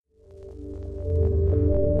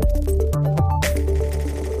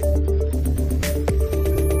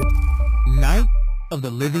of the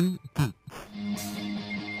living geek.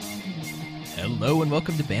 Hello and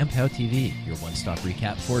welcome to BPTV TV, your one-stop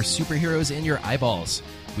recap for superheroes in your eyeballs.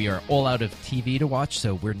 We are all out of TV to watch,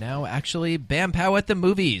 so we're now actually BAMPOW at the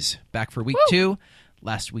movies. Back for week 2.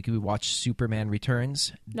 Last week we watched Superman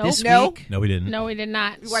Returns. Nope. This No. week, No, we didn't. No, we did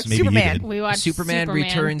not. We watched Maybe you Superman. did. We watched Superman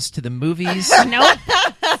Returns to the movies. Nope.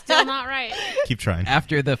 Still not right. Keep trying.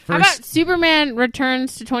 After the How about first... Superman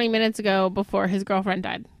returns to 20 minutes ago before his girlfriend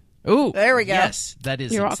died? Ooh, There we go. Yes, that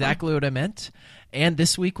is You're exactly what I meant. And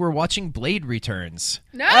this week we're watching Blade Returns.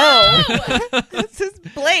 No! Oh. This is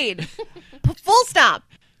Blade. Full stop.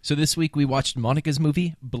 So this week we watched Monica's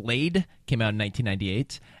movie, Blade, came out in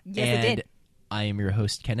 1998. Yes, and it did. I am your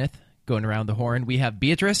host, Kenneth. Going around the horn, we have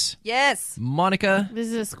Beatrice, Yes. Monica, This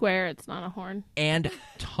is a square. It's not a horn. and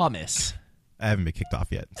Thomas. I haven't been kicked off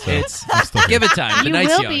yet. So It's I'm still give here. it time. The You night's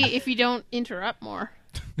will young. be if you don't interrupt more.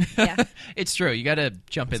 Yeah. It's true. You got to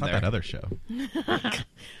jump It's in not there. that other show.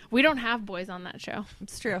 We don't have boys on that show.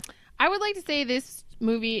 It's true. I would like to say this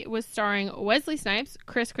movie was starring Wesley Snipes,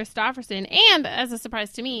 Chris Christopherson, and, as a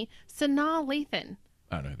surprise to me, Sanaa Lathan.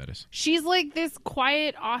 I don't know who that is. She's like this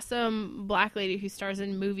quiet, awesome black lady who stars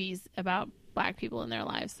in movies about black people in their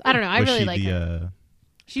lives. I don't know. I Was really she like her.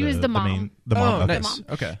 She was the mom. The mom. Oh, Okay. nice.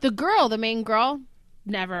 Okay. The girl, the main girl,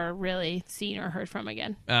 never really seen or heard from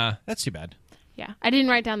again. That's too bad. Yeah. I didn't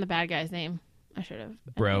write down the bad guy's name. I should have.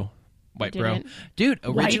 Bro. White bro. didn't. Dude,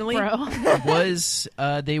 White originally bro. was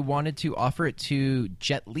they wanted to offer it to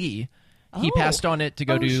Jet Li. He Oh. passed on it to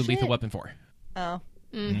go Oh, to shit. Lethal Weapon 4. Oh.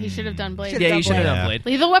 He should have done Blade. Should've Yeah, done you should have Blade. done Yeah. Blade.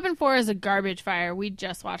 Lethal Weapon 4 is a garbage fire. We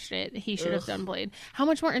just watched it. He should have done Blade. How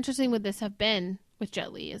much more interesting would this have been with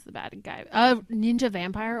Jet Li as the bad guy? Ninja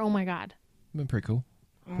Vampire? Oh my god. Been pretty cool.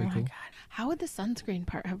 Pretty cool. God. How would the sunscreen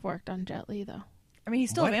part have worked on Jet Li, though? I mean, he's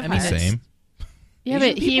still What? a I vampire. mean, that's- Same. Yeah, Asian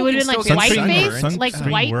but he people would have can been still like get white face? sunburned. Like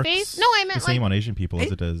Sunscreen white works face? No, I meant the same like... on Asian people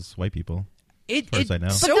as it does white people. It, far as I know.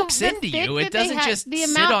 soaks the into thick you. that It they doesn't had- just the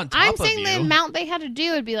sit amount, on top I'm of saying you. the amount they had to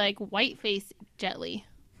do would be like white face Jet Li.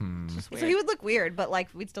 Just So weird. he would look weird, but like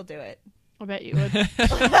we'd still do it. I bet you would.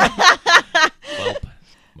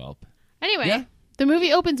 Welp. Anyway, Yeah. the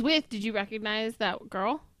movie opens with, did you recognize that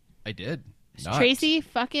girl? I did. It's Not. Tracy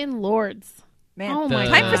fucking Lords. Man, Oh The- my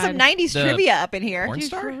time god. for some 90s The trivia up in here. porn Dude,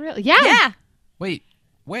 star? for real. Yeah. Yeah. Wait,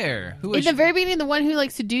 where? Who In is the she? very beginning, the one who like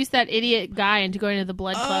seduced that idiot guy into going to the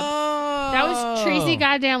blood club. Oh. That was Tracy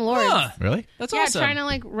goddamn Lords. Huh. Really? That's Yeah, awesome. trying to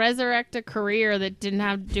like resurrect a career that didn't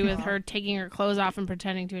have to do with her taking her clothes off and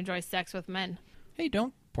pretending to enjoy sex with men. Hey,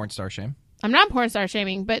 don't porn star shame. I'm not porn star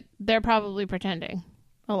shaming, but they're probably pretending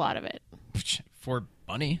a lot of it. For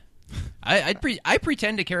money. I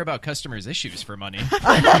pretend to care about customers' issues for money.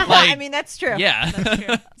 I mean, that's true. yeah.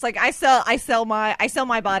 It's like I sell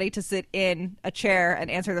my body to sit in a chair and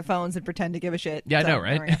answer the phones and pretend to give a shit. Yeah, I So, know,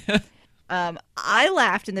 there right? we go. I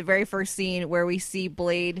laughed in the very first scene where we see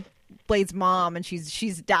Blade's mom, and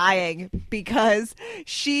she's dying because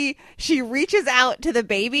she reaches out to the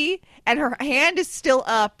baby and her hand is still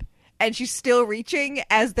up and she's still reaching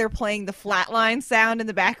as they're playing the flatline sound in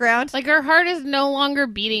the background. Like her heart is no longer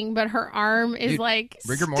beating, but her arm is Dude, like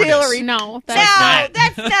rigor Still mortis. re- no, No, that's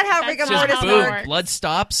that's not how That's rigor just mortis how Boom, it works. blood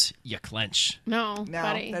stops, you clench. no, No,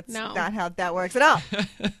 buddy, that's no. not how that works at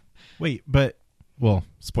all. Wait, but well,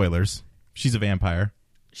 spoilers. She's a vampire,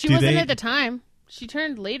 She Do wasn't they- at the time. She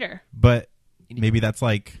turned later. but maybe that's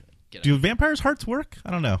like. Get Do vampires' hearts work?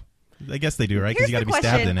 I don't know. I guess they do, right? Because Here's you got to the be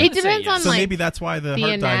stabbed question. in It it. would say depends yes. on So like maybe that's why the the heart died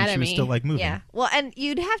and she was anatomy. still like moving. Yeah. Well, and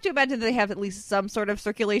you'd have to imagine that they have at least some sort of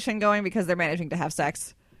circulation going because they're managing to have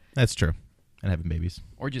sex. That's true. And having babies.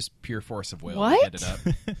 Or just pure force of will What? to get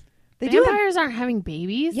it up. They do have, vampires aren't having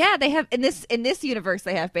babies. yeah, they have in this universe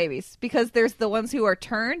they have babies because there's the ones who are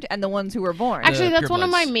turned and the ones who are born. Actually, that's pure one of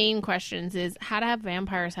my bloods. main questions: is how to have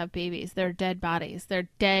vampires have babies? They're dead bodies. They're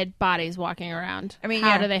dead bodies walking around. I mean, how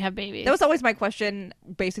yeah. do they have babies? That was always my question,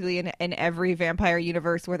 basically, in every vampire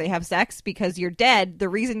universe where they have sex, because you're dead. The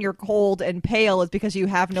reason you're cold and pale is because you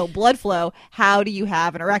have no blood flow. How do you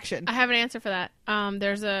have an erection? I have an answer for that.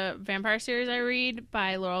 There's a vampire series I read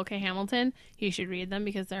by Laurel K. Hamilton. You should read them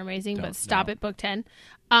because they're amazing. But stop at book 10.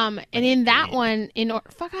 And in that one,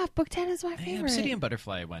 fuck off, book 10 is my Hey, favorite. Obsidian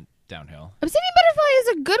Butterfly went downhill. Obsidian Butterfly is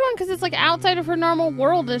a good one because it's like outside of her normal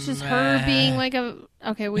world. It's just her being like a.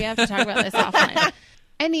 Okay, we have to talk about this offline.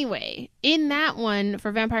 Anyway, in that one,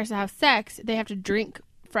 for vampires to have sex, they have to drink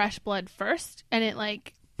fresh blood first, and it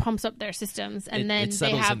like pumps up their systems, and then it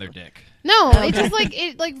settles they have in their dick. no. It just like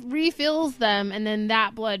it like refills them, and then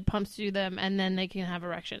that blood pumps through them, and then they can have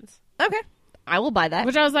erections. Okay, I will buy that.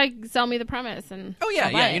 Which I was like, sell me the premise, and Oh yeah,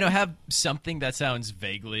 I'll buy yeah. it. You know, have something that sounds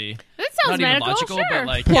vaguely That sounds not even medical, logical, sure. but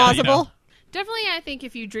like Plausible. Yeah, you know. Definitely, I think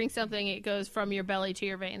if you drink something, it goes from your belly to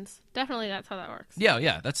your veins. Definitely, that's how that works.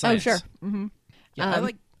 Yeah, that's science. Oh, sure. Mm-hmm. Yeah, I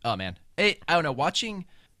like. Oh man, I don't know. Watching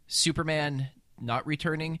Superman not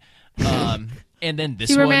returning, and then this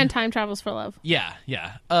Superman one, time travels for love. Yeah.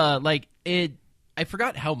 Like it. I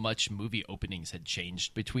forgot how much movie openings had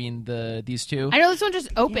changed between these two. I know this one just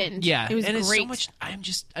opened. Yeah, it was and great. it's so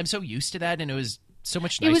much. I'm so used to that, and it was so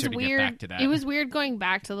much It was nicer to weird. get back to that. It was weird going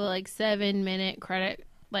back to the 7-minute credit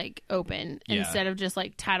open instead of just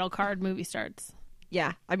title card movie starts.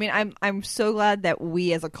 Yeah, I mean, I'm so glad that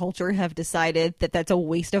we as a culture have decided that that's a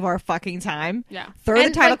waste of our fucking time. Yeah, throw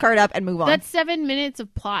the title card up and move on. That's 7 minutes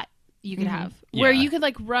of plot you could have where Yeah. you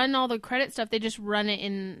could run all the credit stuff. They just run it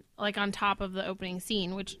in on top of the opening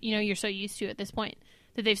scene, which you're so used to at this point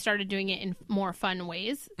that they've started doing it in more fun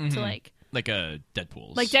ways to like a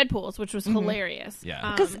Deadpool's, Deadpool's, which was hilarious.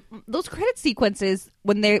 Yeah. Because those credit sequences,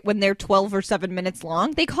 when they're 12 or 7 minutes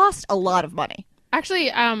long, they cost a lot of money. Actually,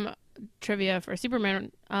 trivia for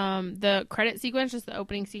Superman, the credit sequence, just the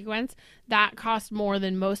opening sequence, that cost more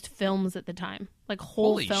than most films at the time.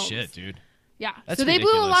 Whole holy films. shit, dude. Yeah. That's so they blew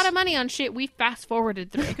a ridiculous. lot of money on shit we fast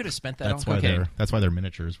forwarded through. They could have spent that That's on why cocaine. that's why their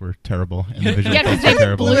miniatures were terrible and the visual Yeah, 'cause effects they were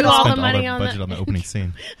terrible. blew They all the spent money their on budget the- on the opening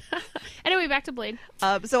scene. Anyway, back to Blade.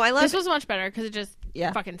 So I love. This was much better because it just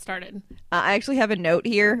Yeah. fucking started. I actually have a note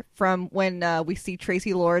here from when we see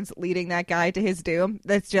Tracy Lords leading that guy to his doom.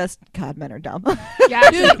 That's just, God, men are dumb.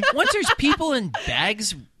 Yeah, Dude, once there's people in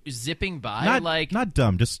bags zipping by, Not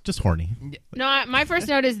dumb, just horny. no, my first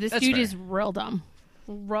note is this That's dude fair. is real dumb.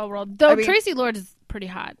 Real. Though I mean- Tracy Lord is pretty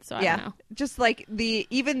hot, so I don't know. just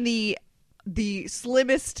even the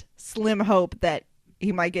slimmest slim hope that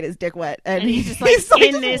he might get his dick wet, and And he's just, he's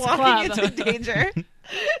in just this walking club. into danger.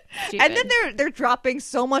 Stupid. And then they're dropping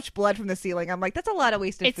so much blood from the ceiling. I'm like, that's a lot of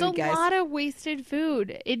wasted It's food, a guys. lot of wasted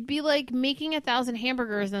food. It'd be like making 1,000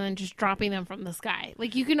 hamburgers and then just dropping them from the sky.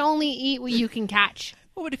 You can only eat what you can catch.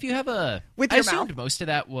 Well, but if you have With I your assumed mouth. most of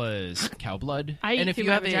that was cow blood. I eat and if through you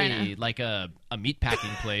my have vagina. a meat packing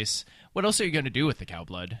place, what else are you going to do with the cow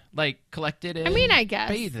blood? Collect it in? I mean, I guess.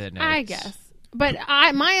 Bathe in it. I guess. But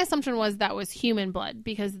my assumption was that was human blood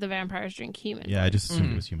because the vampires drink human Yeah, blood. I just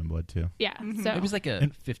assumed it was human blood too. Yeah. So It was like a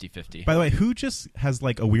 50-50. By the way, who just has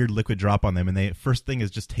a weird liquid drop on them and they first thing is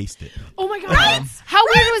just taste it? oh my god. How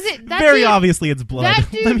weird was it? That Very dude, obviously it's blood. That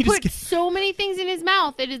Let dude me just put get so many things in his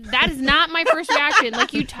mouth. That is not my first reaction.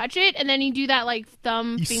 You touch it and then you do that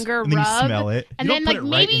thumb You s- finger and then rub. you smell it. And You then don't put it right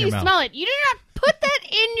maybe in you your mouth. smell it. You do not put that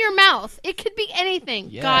in your mouth. It could be anything.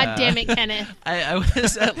 Yeah. God damn it, Kenneth. I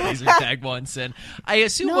was at laser tag once, and I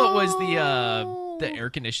assume what was No. the air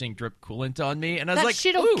conditioning drip coolant on me, and I was That like,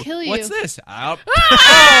 shit'll "Ooh, kill you." what's this?" Oh,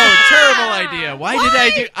 terrible idea! Why did I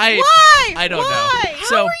do? Why? I don't Why? know. How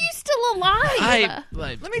So How are you still alive?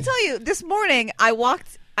 Let me tell you, this morning I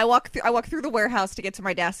walked through the warehouse to get to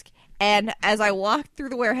my desk, and as I walked through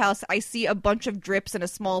the warehouse, I see a bunch of drips in a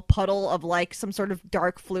small puddle of some sort of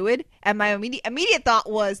dark fluid, and my immediate thought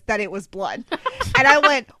was that it was blood, and I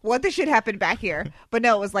went, "What the shit happened back here?" But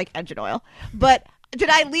no, it was engine oil. But did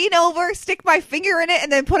I lean over, stick my finger in it, and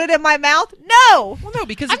then put it in my mouth? No. well, no,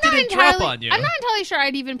 because I'm it not didn't entirely. drop on you. I'm not entirely sure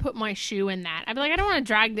I'd even put my shoe in that. I'd be like, I don't want to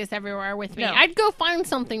drag this everywhere with me. No. I'd go find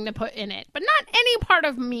something to put in it, but not any part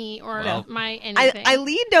of me or Well, my anything. I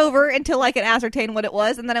leaned over until I could ascertain what it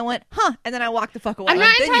was, and then I went, "Huh," and then I walked the fuck away. I'm not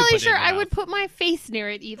then you entirely put it in sure your I mouth. would put my face near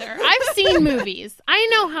it either. I've seen movies. I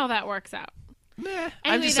know how that works out. I'm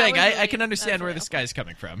Anyway, just that saying, was I really- can understand that's where real. this guy's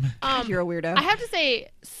coming from. You're a weirdo. I have to say,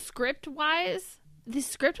 script-wise, the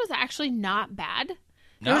script was actually not bad.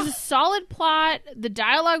 There No? was a solid plot. The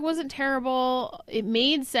dialogue wasn't terrible. It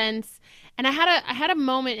made sense. And I had a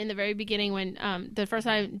moment in the very beginning when the first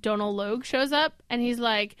time Donald Logue shows up, and he's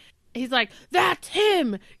like, "That's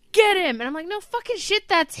him. Get him!" And I'm like, "No fucking shit,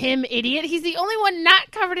 that's him, idiot. He's the only one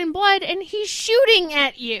not covered in blood, and he's shooting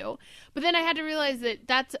at you." But then I had to realize that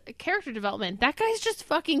that's character development. That guy's just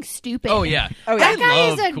fucking stupid. Oh yeah, Oh, yeah. I That guy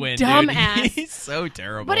love is a Quinn, dumbass. Dude. He's so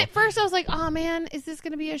terrible. But at first I was like, oh man, is this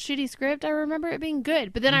going to be a shitty script? I remember it being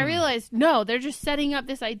good. But then I realized, no, they're just setting up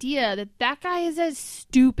this idea that guy is a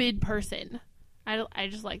stupid person. I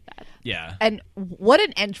just like that. yeah, And what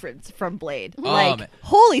an entrance from Blade. man.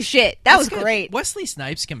 Holy shit. That was That's good. great. Wesley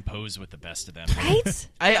Snipes can pose with the best of them. Right?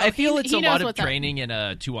 I feel it's he a knows lot of what's up. training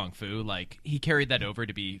in Tu Wong Fu. He carried that over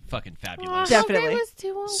to be fucking fabulous. Definitely. How great was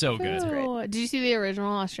Tu Wong So good. Fu? Did you see the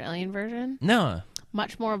original Australian version? No.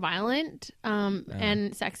 Much more violent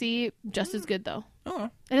and sexy. Just as good, though. Oh,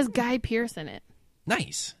 It has Guy Pearce in it.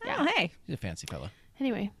 nice. Oh, hey. He's a fancy fellow.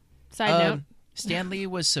 Anyway, side note. Stanley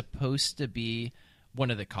was supposed to be one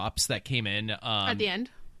of the cops that came in At the end.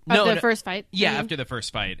 the first fight. Yeah, Mhm. after the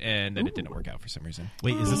first fight, and then it didn't work out for some reason.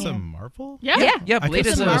 Wait, is this a Marvel? Yeah. Yeah, I Blade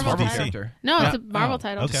thought is it a was Marvel DC. character. No, it's Yeah. a Marvel Oh,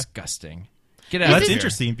 title. okay. Disgusting. Get Well, out that's of here.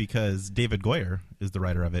 interesting because David Goyer is the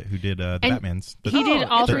writer of it, who did the And Batmans. He did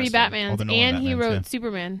all three interesting. Batmans, All the Nolan and he Batmans, wrote yeah.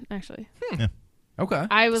 Superman. Actually, Okay.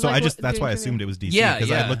 I was So like, that's why I assumed it was DC. Yeah, because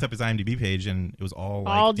yeah. I looked up his IMDb page and it was all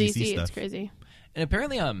like all DC DC. stuff. It's crazy. And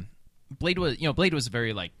apparently, Blade was a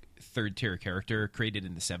very like third tier character created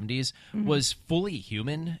in the 70s, was fully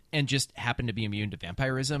human and just happened to be immune to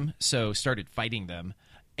vampirism, so started fighting them.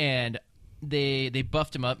 And they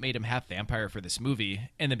buffed him up, made him half vampire for this movie,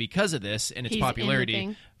 and then because of this and its He's in the popularity,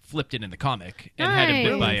 thing. flipped it in the comic and had him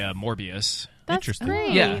bit by Nice. Morbius. That's Interesting.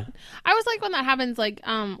 great. Yeah. I was like when that happens, like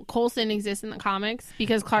Coulson exists in the comics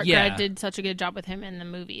because Clark Yeah. Gregg did such a good job with him in the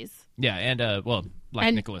movies. Yeah, and Black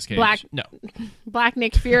And Nicolas Cage. Black- No, Black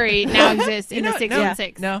Nick Fury now exists in the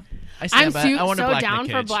 616. no. I stand I'm by it. I want a so Black down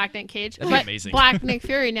Nick for Cage. Black Nick Cage. That'd be But amazing. Black Nick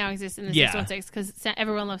Fury now exists in the Yeah. 616 because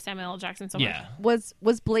everyone loves Samuel L. Jackson so much. Yeah, Was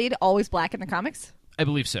Blade always black in the comics? I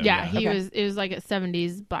believe so. Yeah, he Okay. was. It was like a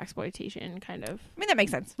 70s blaxploitation kind of, I mean, that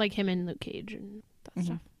makes sense. like him and Luke Cage and that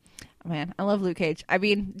stuff. Oh, man, I love Luke Cage. I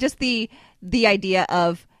mean, just the idea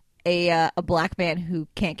of a black man who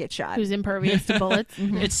can't get shot. Who's impervious to bullets.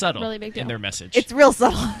 It's subtle Really big deal. in their message. It's real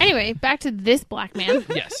subtle. Anyway, back to this black man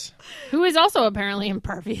yes. who is also apparently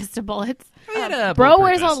impervious to bullets. We had a Bro bulletproof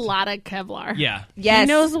wears a vest. lot of Kevlar. Yeah. Yes. He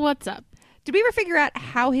knows what's up. Did we ever figure out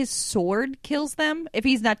how his sword kills them if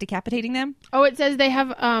he's not decapitating them? Oh, it says they have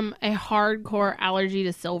a hardcore allergy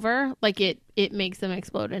to silver. Like it makes them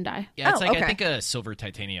explode and die. Yeah, it's Oh, like okay. I think a silver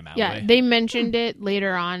titanium alloy. Yeah, they mentioned it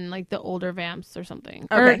later on, like the older vamps or something.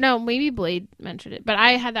 Okay. Or no, maybe Blade mentioned it. But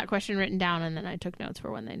I had that question written down, and then I took notes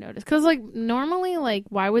for when they noticed. Because like normally, like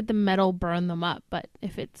why would the metal burn them up? But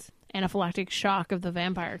if it's anaphylactic shock of the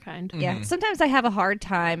vampire kind, Yeah. Sometimes I have a hard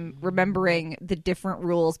time remembering the different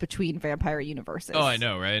rules between vampire universes. Oh, I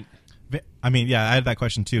know, right? I mean, yeah, I had that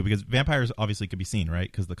question too because vampires obviously could be seen, right?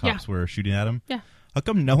 Because the cops were shooting at them. Yeah. How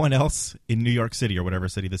come no one else in New York City or whatever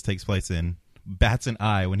city this takes place in bats an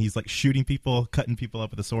eye when he's like shooting people, cutting people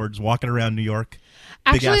up with the swords, walking around New York,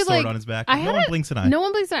 big ass sword on his back? No one blinks an eye. No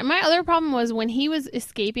one blinks an eye. My other problem was when he was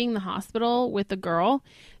escaping the hospital with the girl.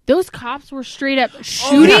 Those cops were straight up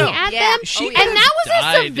shooting no. at Yeah. them, She and that was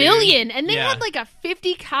died, a civilian, dude. and they Yeah. had like a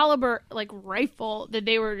 50 caliber like rifle that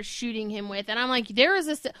they were shooting him with, and I'm like, there is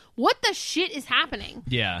this. What the shit is happening?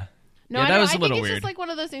 Yeah. No, Yeah, I that know. was I a think little it's weird. just like one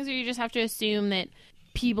of those things where you just have to assume that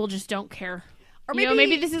people just don't care. Or You know, maybe-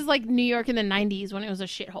 maybe this is like New York in the 90s when it was a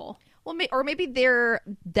shithole. Well, or maybe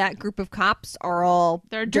that group of cops are all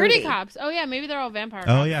They're dirty cops. Oh yeah, maybe they're all vampire.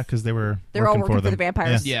 Oh cops. yeah, because they're all working for them. the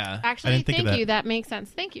vampires. Yeah. I Actually, didn't think of thank that. you. That makes sense.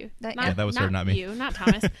 Thank you. That- Yeah, that was her, not me. You, not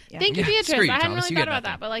Thomas. Thank you, Yeah, Beatrice. screw you, I hadn't Thomas. really You thought got about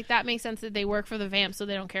nothing. that, but like that makes sense that they work for the vamp, so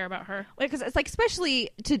they don't care about her. Because it's like, especially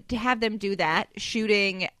to have them do that,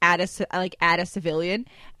 shooting at a civilian.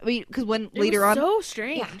 I mean, because when later on, so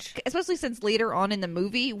strange. yeah, especially since later on in the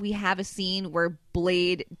movie, we have a scene where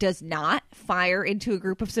Blade does not fire into a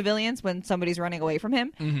group of civilians when somebody's running away from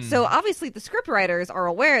him. So obviously, the scriptwriters are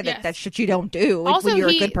aware that Yes. that's shit you don't do Also, when you're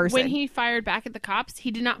a good person. when he fired back at the cops, he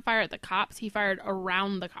did not fire at the cops. He fired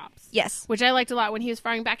around the cops. yes, Which I liked a lot. When he was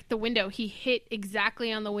firing back at the window, he hit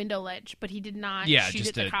exactly on the window ledge, but he did not Yeah, shoot just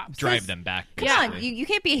at the to cops. drive them back. come Yeah. on, you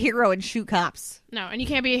can't be a hero and shoot cops. No, and you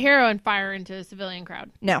can't be a hero and fire into a civilian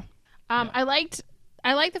crowd. No, I liked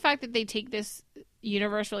the fact that they take this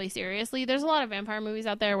universe really seriously. There's a lot of vampire movies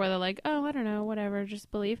out there where they're like, oh, I don't know, whatever,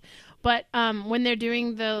 just believe. But when they're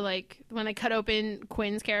doing when they cut open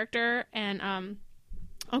Quinn's character and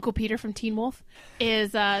Uncle Peter from Teen Wolf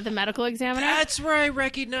is the medical examiner. That's where I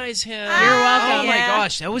recognize him. You're welcome. Oh my Yeah.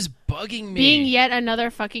 gosh, that was bugging me. Being yet another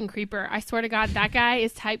fucking creeper. I swear to God, that guy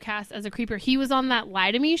is typecast as a creeper. He was on that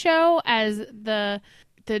Lie to Me show as the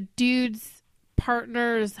dude's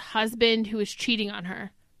partner's husband who was cheating on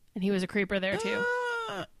her, and he was a creeper there too.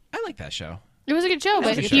 I like that show. It was a good show, was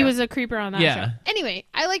but a good he show. was a creeper on that Yeah. show. Anyway,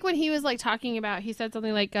 I like when he was like talking about. He said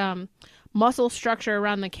something like muscle structure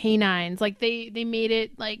around the canines. Like they made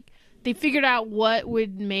it like they figured out what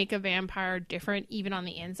would make a vampire different even on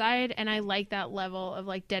the inside, and I like that level of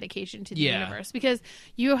like dedication to the Yeah. universe because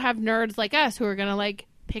you have nerds like us who are gonna like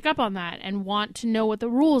pick up on that and want to know what the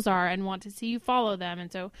rules are and want to see you follow them. And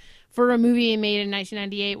so for a movie made in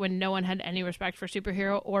 1998 when no one had any respect for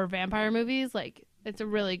superhero or vampire movies, like it's a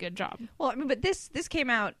really good job. well, I mean, but this came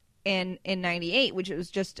out in '98, which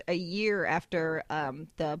was just a year after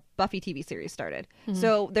the Buffy TV series started.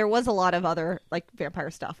 So there was a lot of other like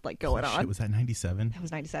vampire stuff like going on. Shit, was that 97? That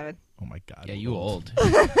was '97, Oh my god. Yeah, you old.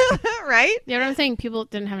 right? Yeah, what I'm saying, people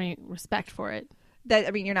didn't have any respect for it.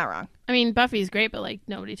 You're not wrong. I mean, Buffy's great, but like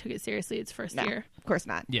nobody took it seriously its first No, year. of course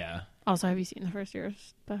not. Yeah. Also, have you seen the first year of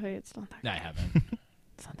Buffy? It's not that good. I haven't.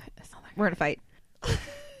 It's not that good. We're in a fight.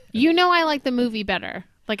 You know I like the movie better.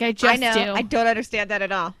 Like I just I know. do. I don't understand that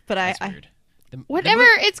at all. But That's weird. Whatever.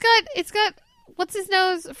 It's got what's his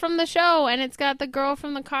nose from the show, and it's got the girl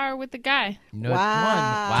from the car with the guy. No,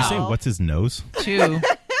 Wow. One. Did you say Wow. what's his nose? Two.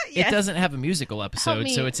 Yes. It doesn't have a musical episode,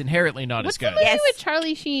 me. so it's inherently not What's as the good. movie Yes. with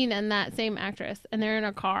Charlie Sheen and that same actress, and they're in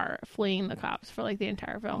a car fleeing the cops for like the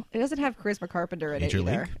entire film? It doesn't have Charisma Carpenter in Major it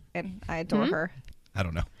either, League? and I adore her. I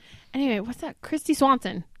don't know. Anyway, what's that? Christy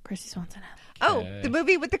Swanson. Oh, the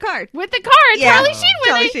movie with the card. With the car, Yeah. Charlie Sheen. When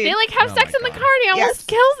Charlie they Sheen. like have Oh sex my in the God. car, and he almost Yes.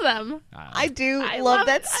 kills them. I do I love love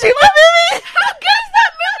that it. stupid movie. How good is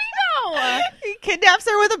that movie, though? He kidnaps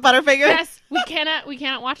her with a butterfinger. Yes, we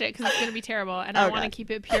cannot watch it because it's gonna be terrible, and I Oh, want to God.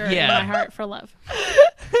 keep it pure Yeah. in my heart for love.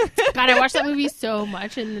 God, I watched that movie so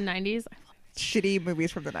much in the 90s. Shitty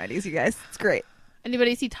movies from the 90s, you guys. It's great.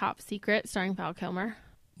 Anybody see Top Secret starring Val Kilmer?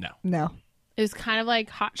 No. It was kind of like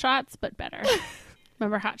Hot Shots, but better.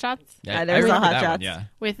 Remember Hot Shots? I never saw remember Hot that one, Shots. yeah.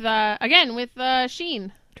 With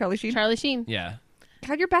Sheen. Charlie Sheen. Charlie Sheen. Yeah.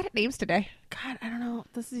 God, you're bad at names today. God, I don't know.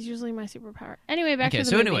 This is usually my superpower. Anyway, back Okay, to the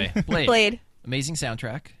so movie. anyway, Blade. Blade. Amazing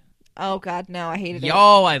soundtrack. Oh, God, no. I hated it.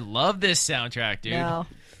 Yo, I love this soundtrack, dude. No.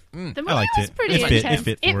 The movie I liked was it. pretty It fit- intense.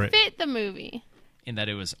 it fit for it. fit the movie. In that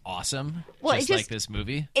it was awesome. Well, just it like just- this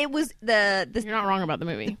movie. It was the You're not wrong about the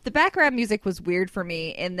movie. the background music was weird for me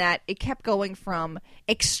in that it kept going from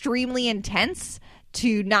extremely intense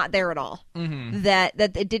to not there at all. Mm-hmm. That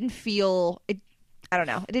it didn't feel it. I don't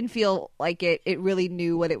know. It didn't feel like it really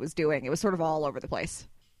knew what it was doing. It was sort of all over the place.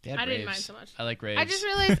 I didn't mind so much. I like raves. I just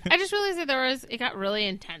realized that it got really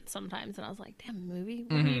intense sometimes, and I was like, "Damn, movie,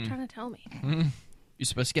 what are you trying to tell me?" You're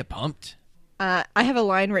supposed to get pumped. I have a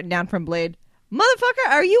line written down from Blade. Motherfucker,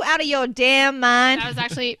 are you out of your damn mind? That was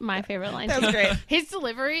actually my favorite line. That was too. great. His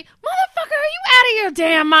delivery, "Motherfucker, are you out of your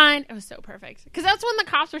damn mind?" It was so perfect because that's when the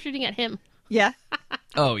cops were shooting at him. Yeah.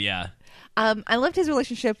 Oh, yeah. I loved his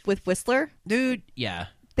relationship with Whistler. Dude, yeah.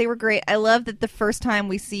 They were great. I love that the first time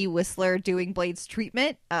we see Whistler doing Blade's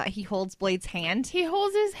treatment, he holds Blade's hand. He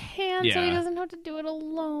holds his hand so he Yeah. doesn't have to do it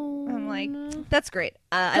alone. I'm like, that's great.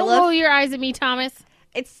 I Don't love roll your eyes at me, Thomas.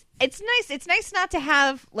 it's nice. It's nice not to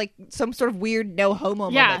have like some sort of weird no homo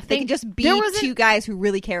Yeah, moment. They can just be there wasn't- two guys who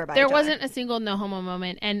really care about There each other. wasn't a single no homo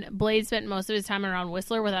moment, and Blade spent most of his time around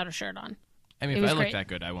Whistler without a shirt on. I mean, It if was I look great. that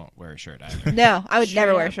good, I won't wear a shirt either. No, I would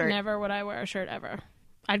never wear a Straight up, shirt. Never would I wear a shirt ever.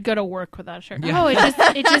 I'd go to work without a shirt. Yeah. Oh,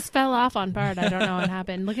 it just fell off on Bart. I don't know what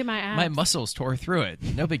happened. Look at my abs. My muscles tore through it.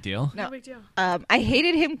 No big deal. No. big deal. I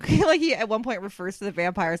hated him. Like he at one point refers to the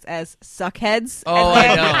vampires as suckheads. Oh, And, like,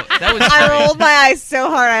 I know. That was I great. rolled my eyes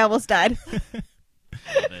so hard I almost died. Love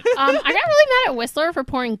it. I got really mad at Whistler for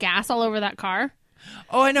pouring gas all over that car.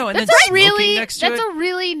 Oh, I know. And That's then a smoking really next to it. a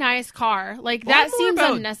really nice car. Like Well, that I'm more seems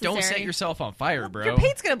about unnecessary. Don't set yourself on fire, bro. Your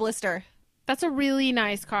paint's gonna blister. That's a really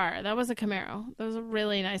nice car. That was a Camaro. That was a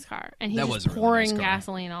really nice car, and he's That just was a really pouring nice car.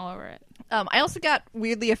 gasoline all over it. I also got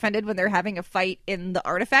weirdly offended when they're having a fight in the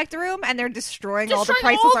artifact room and they're destroying all the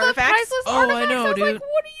Destroying priceless all the artifacts. priceless Oh, artifacts. I know, was dude. like,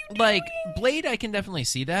 what are you doing? Like, Blade, I can definitely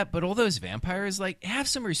see that, but all those vampires, like, have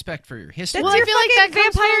some respect for your history. That's Well, I your feel like fucking that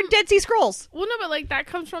comes vampire from- Dead Sea Scrolls. Well, no, but like that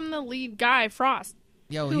comes from the lead guy, Frost,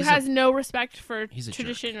 Yo, who he's has no respect for he's a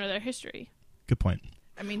tradition or their history. Good point.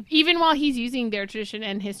 I mean, Even while he's using their tradition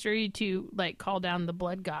and history to like call down the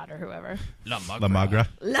blood god or whoever. La La Magra.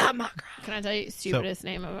 La Magra. Can I tell you stupidest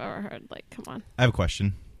name I've ever heard? Like, come on. I have a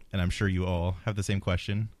question, and I'm sure you all have the same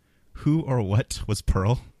question. Who or what was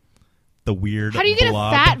Pearl? The weird How do you get a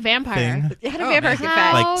blob fat vampire? thing? How do Oh, vampires man. get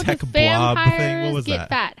fat? Like How tech do blob thing? vampires What was get that?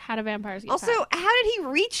 fat? How do vampires get Also, fat? how did he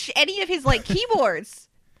reach any of his like keyboards?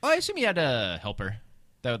 Oh, I assume he had a helper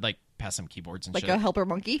that would, like, pass some keyboards and Like shit. a helper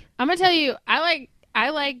monkey? I'm gonna tell you, I like.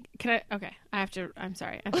 Can I? Okay, I have to. I'm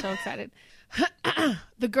sorry. I'm so excited.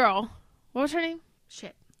 The girl. What was her name?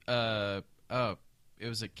 Shit. Oh, it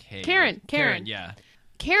was a K. Karen. Yeah.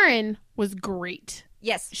 Karen was great.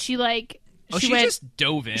 Yes. She like. Oh, she went, just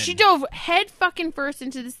dove in. She dove head fucking first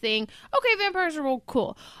into this thing. Okay, vampires are real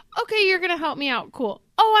cool. Okay, you're gonna help me out. Cool.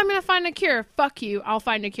 Oh, I'm gonna find a cure. Fuck you. I'll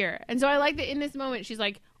find a cure. And so I like that in this moment she's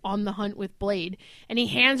like on the hunt with Blade, and he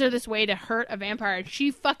hands her this way to hurt a vampire, and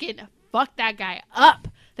she fucking fucked that guy up.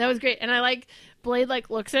 That was great. And I like Blade like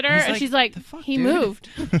looks at her He's and like, she's like, "The fuck, he dude?" moved.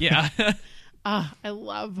 Yeah. I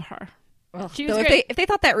love her. She was Though great. if they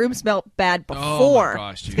thought that room smelled bad Oh, before, my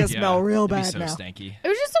gosh, dude. it's gonna Yeah. smell real It'd be bad so now. stanky. It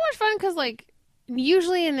was just so much fun because like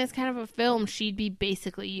usually in this kind of a film, she'd be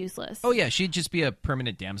basically useless. Oh, yeah. She'd just be a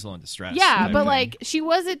permanent damsel in distress. Yeah, but like she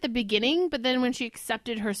was at the beginning, but then when she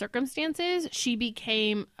accepted her circumstances, she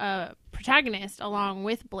became a protagonist along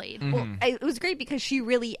with Blade. Well, it was great because she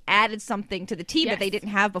really added something to the team that they didn't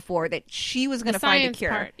have before, that she was going to find a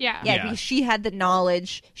cure. Part, yeah, because she had the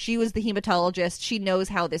knowledge. She was the hematologist. She knows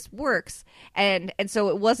how this works. And so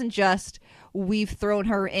it wasn't just we've thrown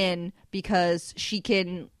her in because she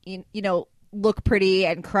can, look pretty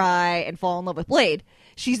and cry and fall in love with Blade.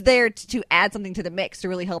 She's there to add something to the mix to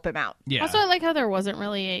really help him out. Yeah. Also, I like how there wasn't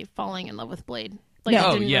really a falling in love with Blade. Like,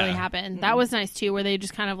 it didn't really happen. That was nice, too, where they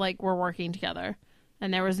just kind of, like, were working together.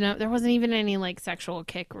 And there wasn't even any, like, sexual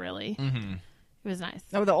kick, really. Mm-hmm. It was nice.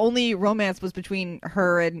 No, the only romance was between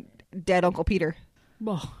her and dead Uncle Peter.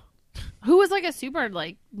 Whoa. Who was, like, a super,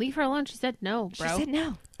 like, leave her alone. She said no, bro. She said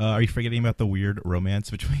no. Are you forgetting about the weird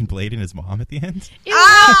romance between Blade and his mom at the end?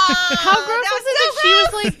 How gross was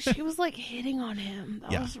it that she was like hitting on him?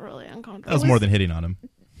 That was really uncomfortable. That was more than hitting on him.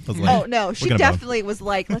 Oh, no. She definitely was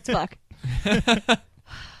like, let's fuck.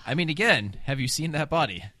 I mean, again, have you seen that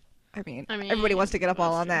body? I mean, everybody wants to get up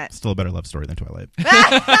all on that. Still a better love story than Twilight.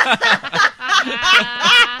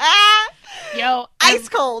 Yo, ice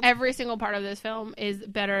cold. Every single part of this film is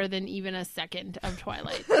better than even a second of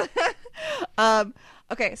Twilight.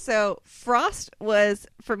 Okay, so Frost was,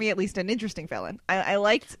 for me at least, an interesting villain. I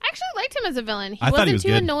actually liked him as a villain. I thought he was too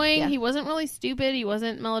good. annoying. Yeah. He wasn't really stupid. He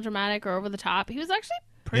wasn't melodramatic or over the top. He was actually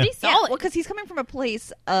pretty solid. Yeah, well, because he's coming from a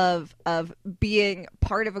place of being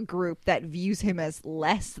part of a group that views him as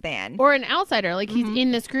less than. Or an outsider. Like, he's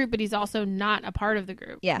in this group, but he's also not a part of the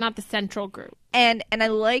group. Yeah. Not the central group. And I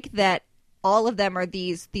like that all of them are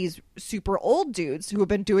these super old dudes who have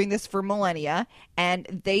been doing this for millennia,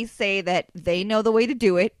 and they say that they know the way to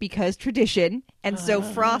do it because tradition. And so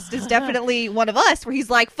Frost is definitely one of us, where he's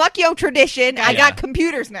like, fuck yo, tradition. I got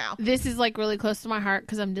computers now. This is like really close to my heart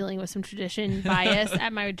because I'm dealing with some tradition bias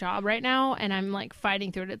at my job right now, and I'm like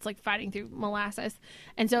fighting through it. It's like fighting through molasses.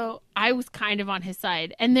 And so I was kind of on his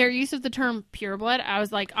side. And their use of the term pureblood, I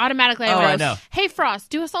was like, automatically I wrote, hey, Frost,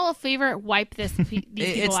 do us all a favor, wipe these people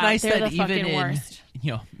it's out. Nice They're that the even fucking in worst.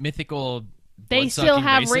 Mythical, they still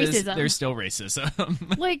have races, racism. There's still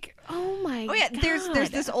racism. Like, oh my god. Oh yeah, there's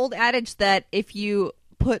this old adage that if you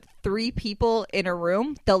put 3 people in a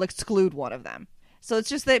room, they'll exclude one of them. So it's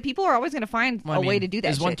just that people are always going to find a way to do that.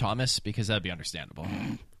 There's shit. one Thomas, because that'd be understandable.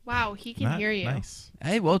 Wow, he can hear you. Nice.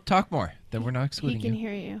 Hey, we'll talk more. Then we're not excluding He can you.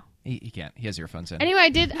 hear you. He can't. He has earphones in.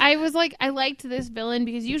 Anyway, I liked this villain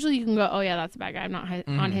because usually you can go, oh yeah, that's a bad guy. I'm not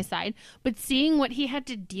on his side. But seeing what he had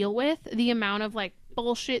to deal with, the amount of like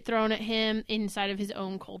bullshit thrown at him inside of his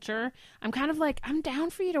own culture, I'm kind of like, I'm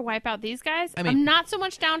down for you to wipe out these guys. I'm not so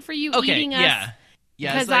much down for you eating us.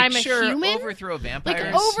 Yeah, because like, I'm a human. Overthrow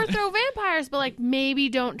vampires. Like overthrow vampires, but like maybe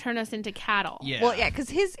don't turn us into cattle. Yeah. Well, yeah,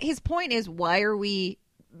 because his point is, why are we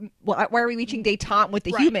reaching détente with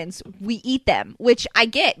the humans? We eat them, which I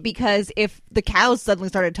get, because if the cows suddenly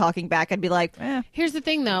started talking back, I'd be like, Here's the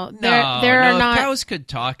thing, though. No, there are not. If cows could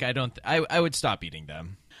talk, I would stop eating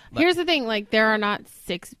them. Here's the thing: like, there are not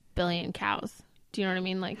 6 billion cows. Do you know what I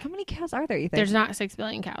mean? Like, how many cows are there? You think there's not 6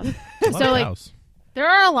 billion cows? So like, cows. There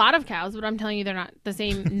are a lot of cows, but I'm telling you, they're not the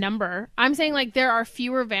same number. I'm saying like there are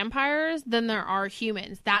fewer vampires than there are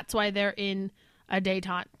humans. That's why they're in a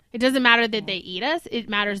détente. It doesn't matter that they eat us. It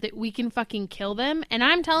matters that we can fucking kill them. And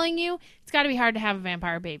I'm telling you, it's got to be hard to have a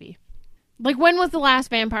vampire baby. Like, when was the last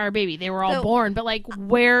vampire baby? They were all born. But, like,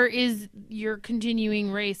 where is your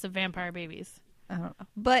continuing race of vampire babies? I don't know.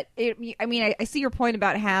 But, I see your point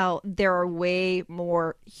about how there are way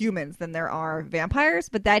more humans than there are vampires.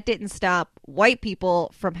 But that didn't stop white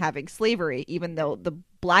people from having slavery, even though the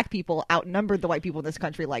black people outnumbered the white people in this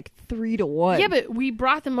country like 3-1. Yeah, but we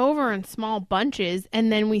brought them over in small bunches,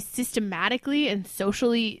 and then we systematically and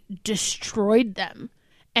socially destroyed them.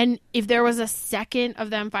 And if there was a second of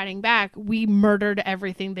them fighting back, we murdered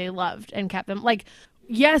everything they loved and kept them. Like,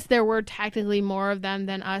 yes, there were technically more of them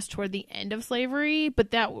than us toward the end of slavery,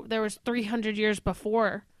 but there was 300 years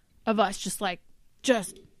before of us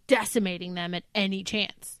just decimating them at any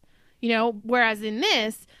chance. You know, whereas in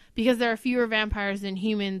this, because there are fewer vampires than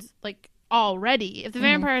humans, like, already. If the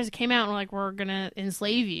vampires came out and were like, we're going to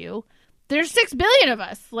enslave you, there's 6 billion of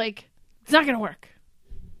us. Like, it's not going to work.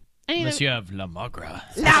 Unless you have La Magra.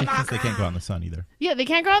 Because they can't go out in the sun either. Yeah, they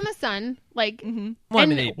can't go out in the sun. Like, well, I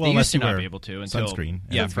mean, they used to not be able to until sunscreen.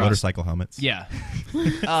 Yeah, and motorcycle helmets. Yeah.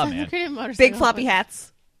 Oh man, big floppy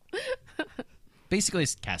hats. Basically,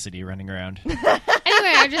 it's Cassidy running around. Anyway,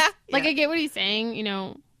 I just I get what he's saying. You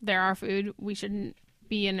know, they're our food. We shouldn't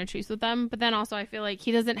be in a truce with them. But then also I feel like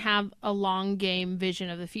he doesn't have a long game vision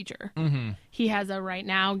of the future. Mm-hmm. He has a right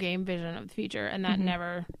now game vision of the future, and that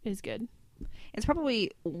never is good. It's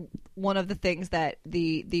probably one of the things that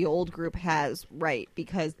the old group has right,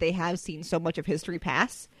 because they have seen so much of history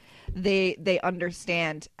pass. They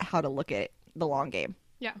understand how to look at the long game.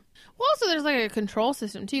 Yeah. Well, also there's like a control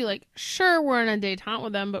system too. Like, sure, we're in a détente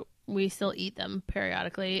with them, but we still eat them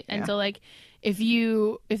periodically. And so like if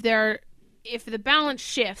the balance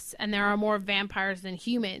shifts and there are more vampires than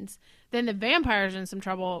humans, then the vampires are in some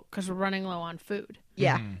trouble because we're running low on food.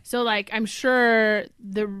 Yeah. So like I'm sure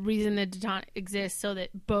the reason the détente exists so that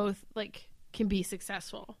both like can be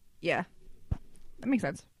successful. Yeah. That makes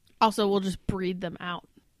sense. Also, we'll just breed them out.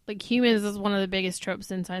 Like, humans is one of the biggest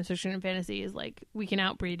tropes in science fiction and fantasy, is like we can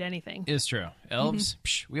outbreed anything. It's true. Elves,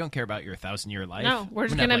 psh, we don't care about your 1,000-year life. No, we're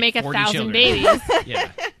just gonna gonna make 1,000 children. babies.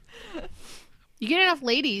 Yeah. You get enough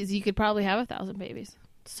ladies, you could probably have 1,000 babies.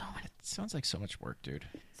 So many. It sounds like so much work, dude.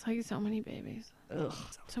 It's like so many babies. Ugh.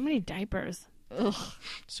 So many diapers. Ugh.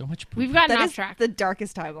 So much poop. We've gotten That off is track. the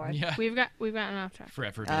darkest timeline. Yeah. We've gotten off track.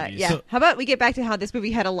 Forever babies. Yeah. So- How about we get back to how this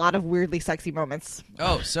movie had a lot of weirdly sexy moments?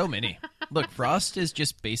 Oh, so many. Look, Frost is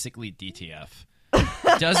just basically DTF.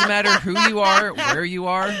 Doesn't matter who you are, where you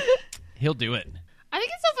are, he'll do it. I think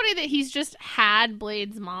it's so funny that he's just had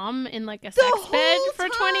Blade's mom in like a sex bed whole for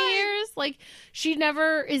 20 time. years. Like, she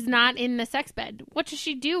never is not in the sex bed. What does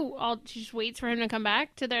she do? She just waits for him to come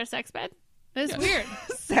back to their sex bed? That's weird.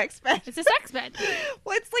 Sex bed. It's a sex bed.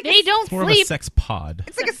 Well, it's like They don't It's more of a sleep. sex pod.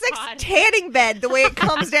 It's like a sex pod. tanning bed. The way it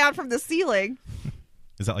comes down from the ceiling.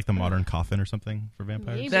 Is that like the modern coffin or something for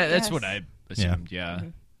vampires? Maybe. That's Yes. what I assumed, yeah.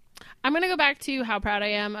 I'm going to go back to how proud I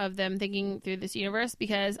am of them thinking through this universe,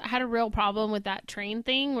 because I had a real problem with that train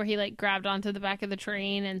thing where he like grabbed onto the back of the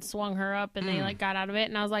train and swung her up and they like got out of it.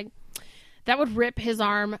 And I was like, that would rip his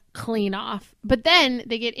arm clean off. But then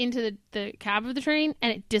they get into the cab of the train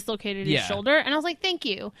and it dislocated his shoulder. And I was like, thank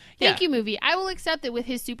you. Thank you, movie. I will accept that with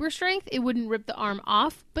his super strength, it wouldn't rip the arm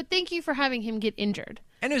off. But thank you for having him get injured.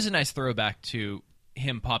 And it was a nice throwback to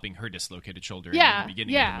him popping her dislocated shoulder Yeah. in the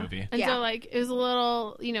beginning of the movie. And Yeah. so, like, it was a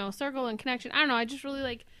little, circle and connection. I don't know. I just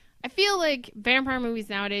really, I feel like vampire movies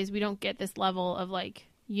nowadays, we don't get this level of,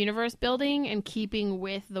 universe building and keeping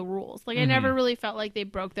with the rules. Like, I never really felt like they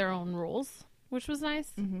broke their own rules, which was nice.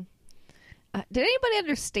 Did anybody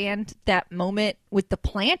understand that moment with the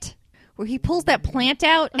plant? Where he pulls that plant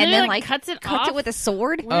out and then, then, cuts it cuts off? it with a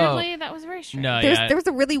sword? Weirdly, that was very strange. No, There was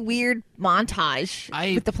a really weird montage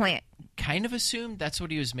with the plant. Kind of assumed that's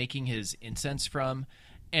what he was making his incense from,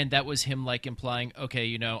 and that was him implying,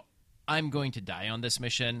 okay, I'm going to die on this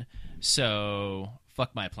mission, so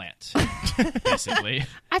fuck my plant, basically.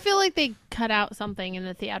 I feel like they cut out something in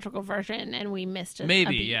the theatrical version and we missed it.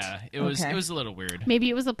 Maybe, yeah. It was a little weird. Maybe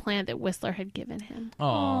it was a plant that Whistler had given him.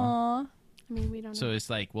 Aww. I mean, we don't know. So it's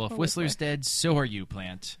like, well, if Whistler's dead, so are you,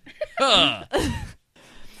 plant. Ugh.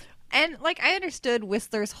 And I understood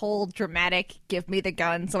Whistler's whole dramatic "give me the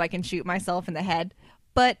gun so I can shoot myself in the head,"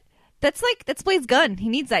 but that's Blade's gun. He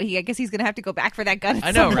needs that. I guess he's gonna have to go back for that gun at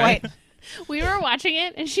I know, some right? point. We were watching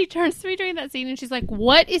it, and she turns to me during that scene, and she's like,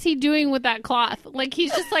 "What is he doing with that cloth?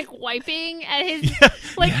 He's just wiping at his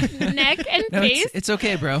neck and No, face." it's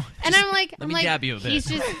okay, bro. And Just I'm like, let me dab you a bit.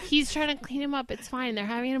 he's trying to clean him up. It's fine. They're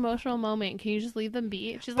having an emotional moment. Can you just leave them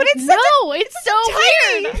be? She's But like, it's no, it's so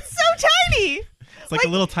tiny. weird. It's so tiny. It's like a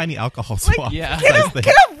little tiny alcohol swab. yeah. Get size a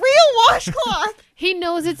thing. real washcloth. He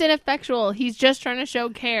knows it's ineffectual. He's just trying to show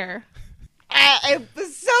care. It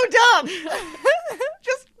was so dumb.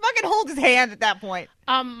 Just fucking hold his hand at that point.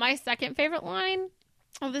 My second favorite line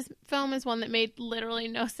of this film is one that made literally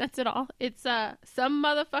no sense at all. It's some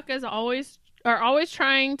motherfuckers are always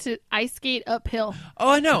trying to ice skate uphill. Oh,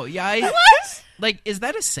 I know. Yeah. What? Is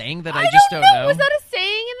that a saying that I just don't know? Was that a saying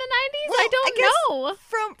in the 90s? Well, I don't guess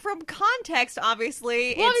know. From context,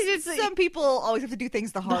 obviously, Well, it's it's- some people always have to do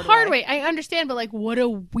things the hard, The hard way. I understand, but what a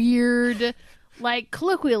weird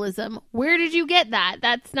colloquialism. Where did you get that?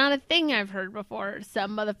 That's not a thing I've heard before.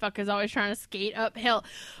 Some motherfuckers always trying to skate uphill.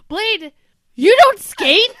 Blade, you don't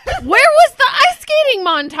skate? Where was the ice skating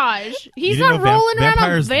montage? He's You didn't not know rolling around on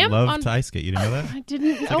vampires vamp love on to ice skate. You didn't know that? I didn't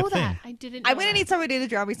know like a that. thing. I didn't know I'm gonna need somebody to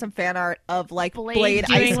draw me some fan art of Blade Blade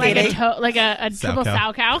doing ice skating. a Sow triple cow.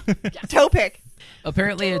 sow cow. Toe pick.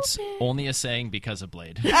 Apparently, it's only a saying because of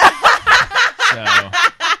Blade. So,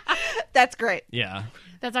 That's great. yeah.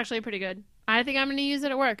 That's actually pretty good. I think I'm going to use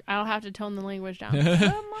it at work. I'll have to tone the language down. Some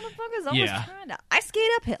motherfuckers always Yeah. trying to ice skate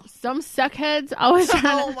uphill. Some suckheads always trying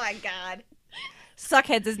Oh to... my god.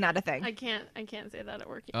 Suckheads is not a thing. I can't say that at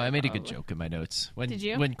work. Oh, I made a good joke in my notes. Did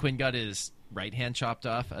you? When Quinn got his right hand chopped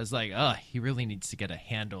off, I was like, he really needs to get a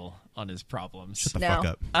handle on his problems. Shut the fuck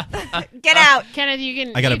up. Get out. Kenneth, you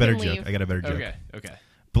can I got a better leave. joke. I got a better joke. Okay.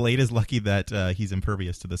 Blade is lucky that he's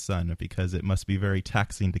impervious to the sun because it must be very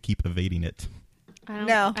taxing to keep evading it. I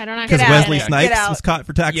don't Because Wesley Snipes was caught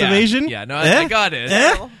for tax evasion? Yeah, no, I got it.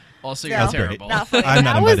 Also, you're terrible. I'm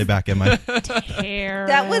not invited back, am I? Terrible.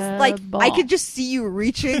 That was like, I could just see you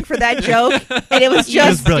reaching for that joke, and it was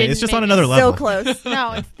just brilliant. It's just on another level. So close.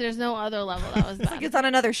 No, there's no other level. That was bad. Like it's on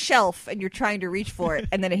another shelf, and you're trying to reach for it,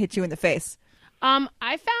 and then it hits you in the face. I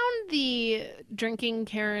found the drinking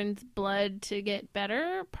Karen's blood to get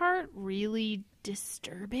better part really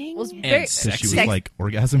disturbing. It was very sexy. She was like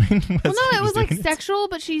orgasming. Well, no, it was like sexual,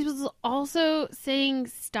 but she was also saying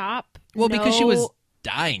stop. Well, because she was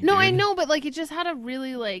dying. No, dude. I know, but like it just had a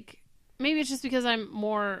really like. Maybe it's just because I'm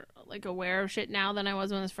more like aware of shit now than I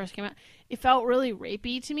was when this first came out. It felt really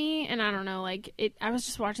rapey to me, and I don't know. Like it, I was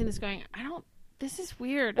just watching this going, this is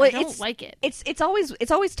weird. Well, I don't like it. It's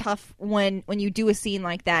always tough when you do a scene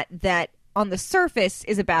like that on the surface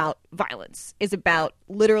is about violence, is about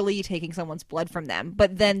literally taking someone's blood from them.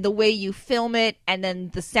 But then the way you film it and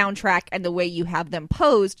then the soundtrack and the way you have them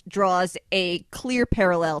posed draws a clear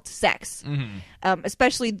parallel to sex,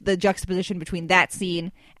 especially the juxtaposition between that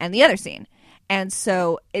scene and the other scene. And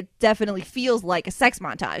so it definitely feels like a sex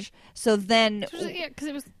montage. So then... Yeah, because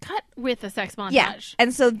it was cut with a sex montage. Yeah.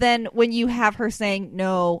 And so then when you have her saying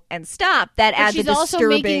no and stop, that adds a disturbing she's also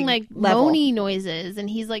making like level. moany noises, and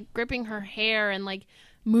he's like gripping her hair and like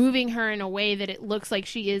moving her in a way that it looks like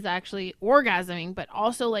she is actually orgasming, but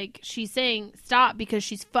also like she's saying stop because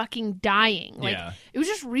she's fucking dying. Like it was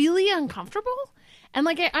just really uncomfortable. And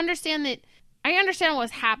like I understand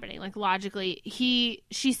what's happening, like logically.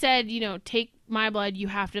 She said, take my blood, you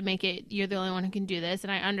have to make it, you're the only one who can do this,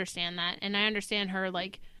 and I understand that. And I understand her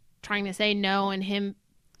like trying to say no and him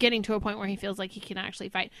getting to a point where he feels like he can actually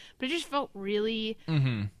fight. But it just felt really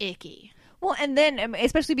icky. Well, and then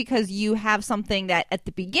especially because you have something that at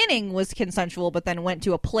the beginning was consensual but then went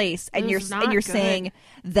to a place and you're saying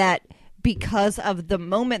that because of the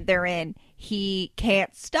moment they're in, he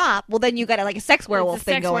can't stop. Well, then you got like a sex werewolf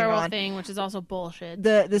thing going on. Thing, which is also bullshit.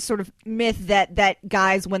 The sort of myth that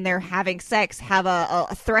guys, when they're having sex, have a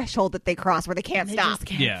threshold that they cross where they can't stop. Just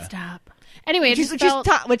can't stop. Anyway,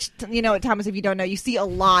 which Thomas, if you don't know, you see a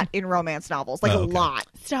lot in romance novels, like a lot.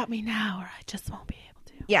 Stop me now, or I just won't be able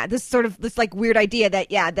to. Yeah, this like weird idea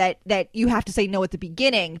that you have to say no at the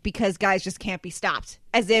beginning because guys just can't be stopped,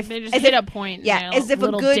 as if they just hit a point. Yeah, as if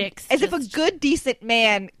a good decent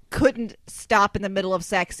man couldn't stop in the middle of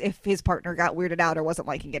sex if his partner got weirded out or wasn't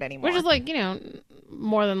liking it anymore. Which is like,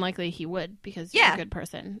 more than likely he would because he's a good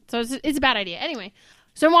person. So it's a bad idea. Anyway,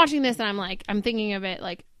 so I'm watching this and I'm thinking of it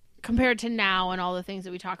like compared to now and all the things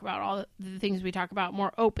that we talk about, all the things we talk about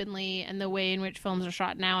more openly and the way in which films are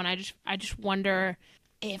shot now. And I just wonder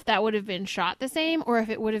if that would have been shot the same or if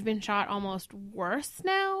it would have been shot almost worse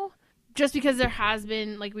now. Just because there has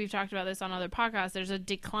been, like we've talked about this on other podcasts, there's a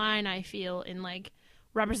decline, I feel, in like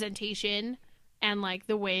representation and like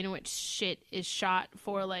the way in which shit is shot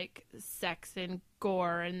for like sex and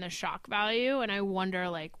gore and the shock value. And I wonder,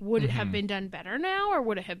 like, would it have been done better now or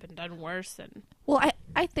would it have been done worse? And well,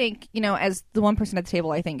 I think, as the one person at the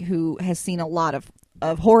table, I think, who has seen a lot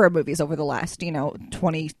of horror movies over the last,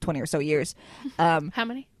 20 or so years. How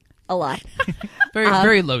many? A lot.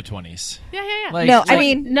 Very low 20s. Yeah. Like, no, I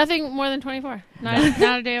mean nothing more than 24.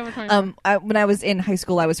 Not a day over 24. When I was in high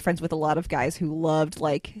school, I was friends with a lot of guys who loved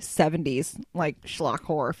like 70s like schlock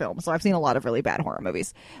horror films. So I've seen a lot of really bad horror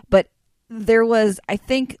movies. But there was, I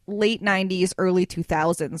think, late 90s, early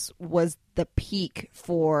 2000s was the peak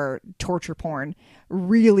for torture porn,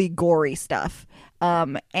 really gory stuff.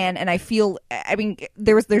 And I feel, I mean,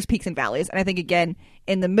 there's peaks and valleys. And I think, again,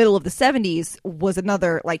 in the middle of the 70s was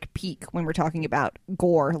another like peak when we're talking about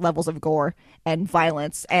gore, levels of gore and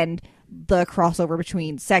violence and the crossover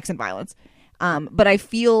between sex and violence. But I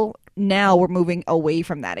feel now we're moving away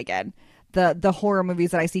from that again. The horror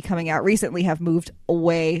movies that I see coming out recently have moved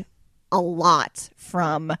away a lot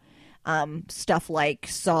from stuff like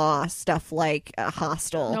Saw, stuff like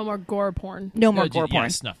Hostel. No more gore porn. No more gore porn.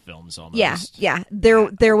 Snuff films almost. Yeah.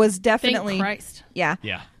 There was definitely. Thank Christ. Yeah.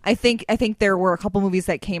 Yeah. I think there were a couple movies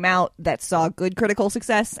that came out that saw good critical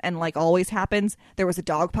success, and like always happens, there was a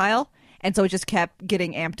dog pile, and so it just kept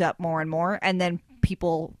getting amped up more and more, and then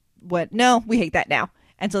people went, no, we hate that now,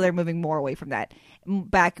 and so they're moving more away from that,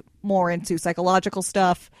 back more into psychological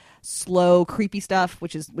stuff, slow, creepy stuff,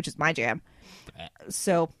 which is my jam.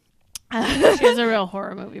 So she has a real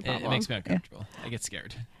horror movie problem. It makes me uncomfortable. I get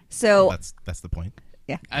scared. So that's the point.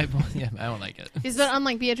 Yeah. I don't like it. Is that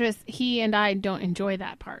unlike Beatrice? He and I don't enjoy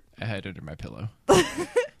that part. I had it under my pillow.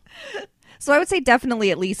 So I would say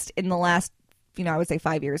definitely, at least in the last, I would say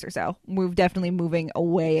 5 years or so, we're definitely moving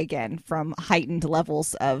away again from heightened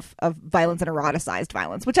levels of violence and eroticized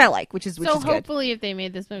violence, which I like, which is good. Hopefully if they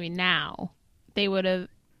made this movie now, they would have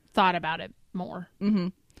thought about it more. Mm-hmm.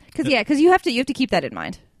 Because you have to keep that in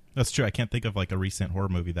mind. That's true. I can't think of like a recent horror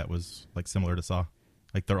movie that was like similar to Saw.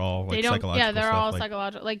 Like they're all like psychological. Yeah, they're stuff. all like,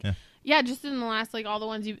 psychological. Like just in the last all the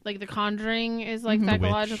ones like The Conjuring is like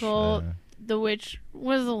psychological. The Witch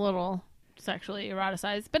was a little sexually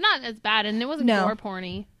eroticized, but not as bad, and it wasn't gore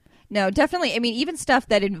porny. No, definitely. I mean, even stuff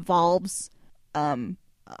that involves, I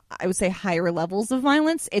would say, higher levels of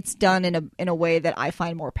violence, it's done in a way that I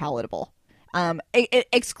find more palatable.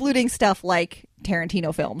 Excluding stuff like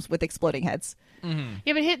Tarantino films with exploding heads. Mm-hmm.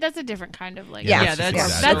 Yeah, but that's a different kind of like. That's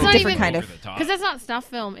not different even kind of, because that's not snuff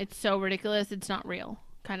film. It's so ridiculous. It's not real,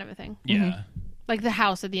 kind of a thing. Yeah, mm-hmm. Like the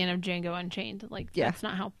house at the end of Django Unchained. Like that's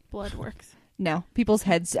not how blood works. No, people's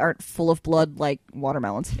heads aren't full of blood like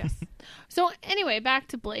watermelons. Yes. So anyway, back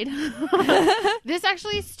to Blade. This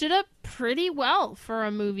actually stood up pretty well for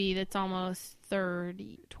a movie that's almost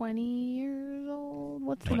 20 years old.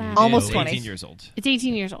 What's the math? Almost 20. 18 years old. It's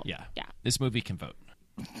 18 years old. Yeah. Yeah. This movie can vote.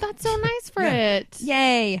 That's so nice for it.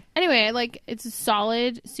 Yay. Anyway, it's a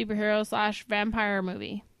solid superhero / vampire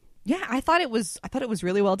movie. Yeah, I thought it was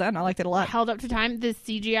really well done. I liked it a lot. Held up to time. The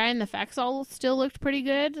CGI and the effects all still looked pretty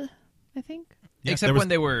good, I think. Yeah, except when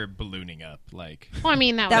they were ballooning up, like. Well, I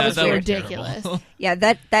mean that was ridiculous. Yeah,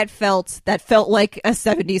 that felt like a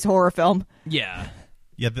 70s horror film. Yeah.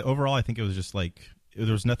 Yeah. Overall, I think it was just like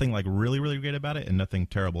there was nothing like really really great about it, and nothing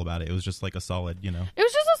terrible about it. It was just like a solid, It was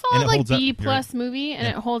just a solid like B+ up. movie, and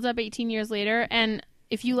it holds up 18 years later. And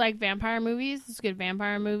if you like vampire movies, it's a good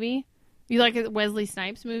vampire movie. You like a Wesley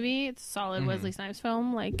Snipes movie? It's a solid Wesley Snipes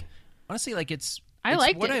film. Like honestly, like it's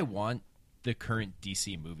liked what it. I want the current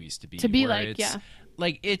DC movies to be.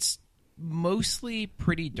 Like it's mostly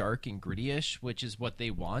pretty dark and gritty-ish, which is what they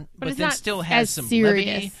want, but then still has some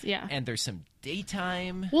levity. Yeah, and there's some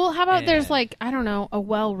daytime. Well, how about there's like I don't know, a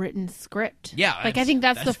well-written script? Yeah, like I think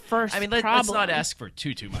that's the first. I mean, problem. let's not ask for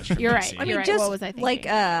too much. From You're DC. right. I mean, right. just what was I thinking? like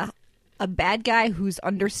a bad guy who's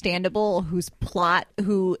understandable, whose plot,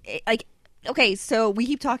 who like. Okay, so we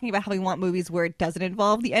keep talking about how we want movies where it doesn't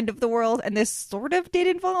involve the end of the world, and this sort of did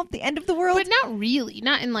involve the end of the world. But not really.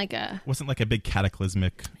 Not in like a... Wasn't like a big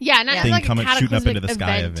cataclysmic not thing like coming a shooting up into cataclysmic the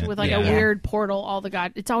sky event. with like a weird portal.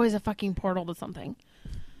 It's always a fucking portal to something.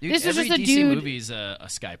 Dude, this is every just a DC dude... movie's a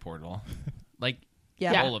sky portal. Like,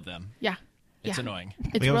 yeah. all of them. Yeah. It's annoying.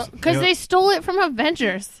 It's because they stole it from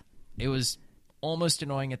Avengers. It was almost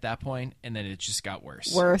annoying at that point, and then it just got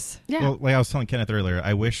worse. Yeah. Well, like I was telling Kenneth earlier,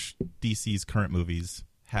 I wish DC's current movies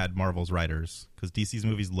had Marvel's writers, because DC's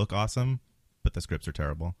movies look awesome, but the scripts are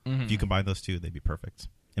terrible. Mm-hmm. If you combine those two, they'd be perfect,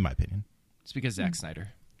 in my opinion. It's because Zack Snyder.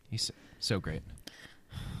 He's so great.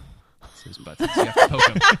 It's his buttons. You have to poke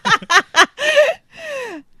him.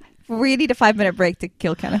 We need a 5-minute break to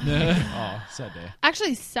kill Kenneth. Oh, sad day.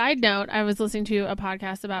 Actually, side note, I was listening to a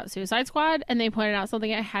podcast about Suicide Squad, and they pointed out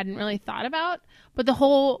something I hadn't really thought about. But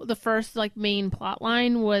the first like main plot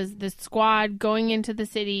line was the squad going into the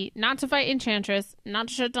city, not to fight Enchantress, not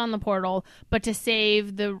to shut down the portal, but to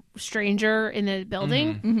save the stranger in the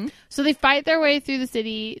building. Mm-hmm. So they fight their way through the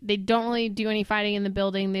city. They don't really do any fighting in the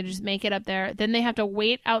building. They just make it up there. Then they have to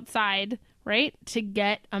wait outside, right, to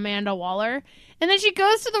get Amanda Waller. And then she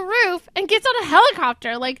goes to the roof and gets on a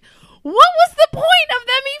helicopter. Like, what was the point of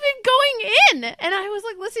them even going in? And I was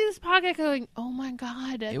like listening to this podcast going, oh my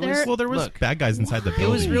God. There was bad guys inside the building. It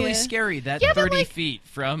was really scary, that 30 feet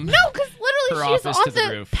from No, because literally she was on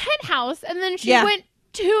the penthouse and then she went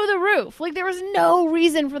to the roof. Like, there was no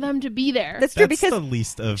reason for them to be there. That's true, because the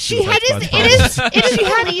least of it is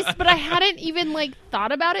the least, but I hadn't even like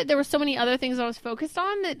thought about it. There were so many other things I was focused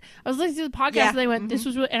on that I was listening to the podcast and they went, this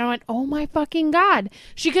was really, and I went, oh my fucking God.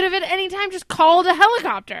 She could have at any time just called a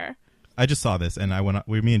helicopter. I just saw this, and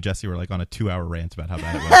me and Jesse were like on a 2-hour rant about how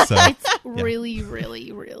bad it was. So, it's really,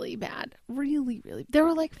 really, really bad. Really, really. There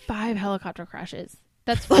were like 5 helicopter crashes.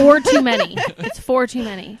 That's 4 too many. It's 4 too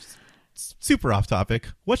many. Super off topic.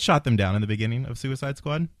 What shot them down in the beginning of Suicide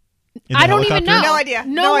Squad? I don't even know. No idea.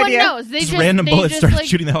 No one knows. They just random bullets started like,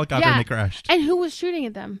 shooting the helicopter and they crashed. And who was shooting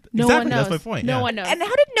at them? No exactly, one knows. That's my point. No one knows. And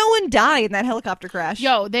how did no one die in that helicopter crash?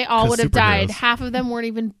 Yo, they all would have died. superheroes. Half of them weren't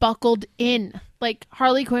even buckled in. Like,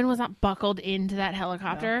 Harley Quinn was not buckled into that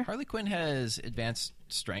helicopter. No. Harley Quinn has advanced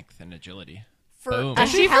strength and agility. For Boom. a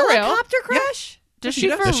Is she for real? helicopter crash? Does she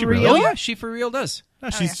for Does she real? really? Oh yeah, she for real does. No,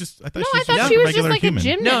 she's just. I thought I thought she was was just like human. a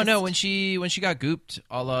gymnast. No, when she got gooped,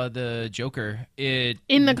 a la the Joker, it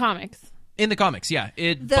in the comics. in the comics, yeah,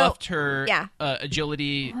 it buffed her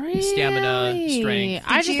agility, stamina, strength.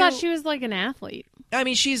 I just thought she was like an athlete. I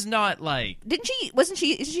mean, she's not like Isn't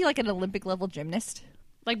she like an Olympic level gymnast?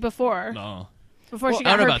 Like before. no. Before she I got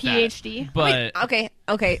don't her know about PhD. that, but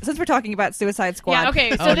Okay. Since we're talking about Suicide Squad, Yeah, okay.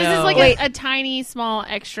 So Oh, this no. is like Wait. a tiny, small,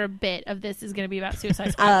 extra bit of this is going to be about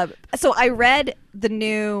Suicide Squad. So I read the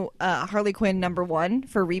new Harley Quinn #1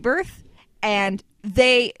 for Rebirth, and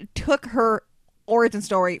they took her origin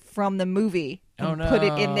story from the movie and put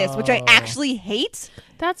it in this, which I actually hate.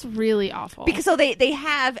 That's really awful. Because so they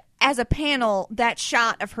have as a panel that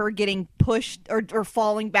shot of her getting pushed or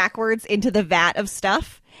falling backwards into the vat of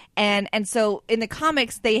stuff. And so in the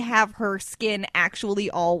comics they have her skin actually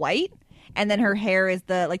all white, and then her hair is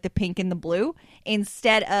the pink and the blue,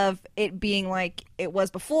 instead of it being like it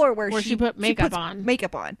was before where she put makeup puts on.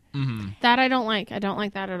 Makeup on. mm-hmm. That I don't like. I don't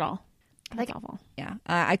like that at all. That's awful. Yeah.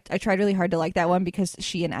 I tried really hard to like that one because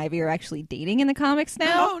she and Ivy are actually dating in the comics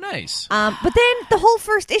now. Oh, nice. But then the whole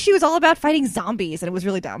first issue is all about fighting zombies, and it was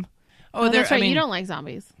really dumb. Oh, That's right. I mean, you don't like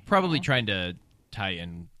zombies. probably trying to tie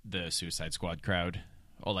in the Suicide Squad crowd,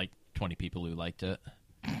 or like 20 people who liked it.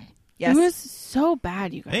 Yes. It was so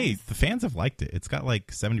bad, you guys. Hey, the fans have liked it. It's got like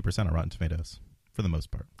 70% on Rotten Tomatoes for the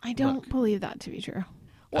most part. I don't believe that to be true.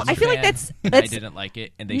 Well, I'm a I feel like fan. that's I didn't like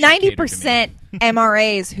it, and they should 90%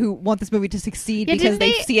 MRAs who want this movie to succeed Yeah, because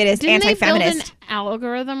they see it as didn't anti-feminist. They build an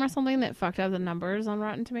algorithm or something that fucked up the numbers on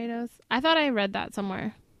Rotten Tomatoes? I thought I read that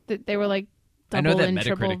somewhere. That they were like I know double that and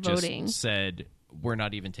triple Metacritic voting. just said we're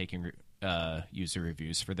not even taking user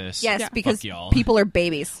reviews for this. Yes, Yeah. because Fuck y'all. people are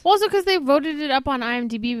babies. Also, because they voted it up on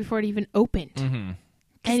IMDb before it even opened. Mm-hmm.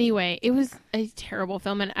 Anyway, it was a terrible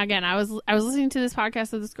film, and again, I was listening to this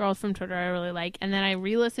podcast of this girl from Twitter I really like, and then I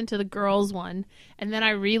re-listened to the girls one, and then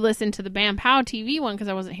I re-listened to the Bam Pow TV one because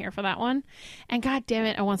I wasn't here for that one, and god damn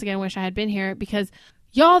it, I once again wish I had been here because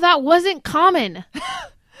y'all, that wasn't Common.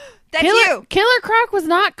 That's you. Killer Croc was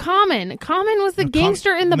not Common. Common was the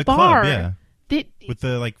gangster in the Club, bar. yeah. That- With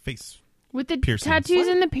the like face. with the Piercings. tattoos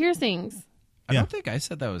and the piercings. I Yeah. don't think I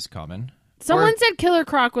said that was common. Someone Or- said Killer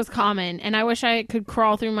Croc was Common, and I wish I could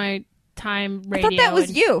crawl through my time radio thought that was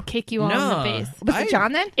and you. kick you on No. the face. Was I- it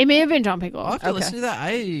John then? It may have been John Pickle. I'll have to Okay. listen to that.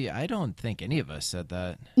 I don't think any of us said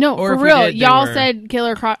that. No, Or for if we real. did, they Y'all were- said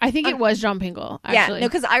Killer Croc. I think it was John Pinkle, actually. Yeah, no,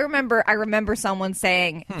 because I remember someone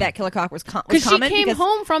saying that Killer Croc was Because she common came because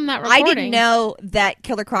home from that I recording. didn't know that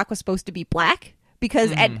Killer Croc was supposed to be black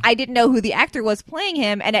because I didn't know who the actor was playing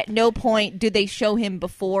him, and at no point did they show him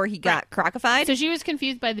before he got crocified. So she was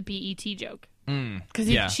confused by the BET joke. Because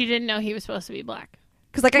Yeah. she didn't know he was supposed to be black.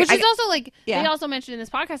 Because like Which I is also like, Yeah. they also mentioned in this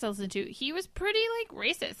podcast I listened to, he was pretty like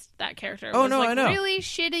racist, that character. Oh, was, no, like, I know. really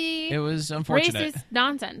shitty, It was unfortunate. racist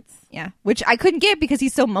nonsense. yeah, which I couldn't get because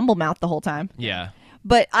he's so mumble mouthed the whole time. Yeah.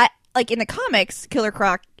 But I like in the comics, Killer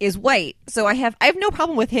Croc is white, so I have no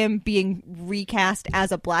problem with him being recast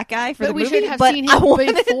as a black guy for But the we movie. should have but seen I him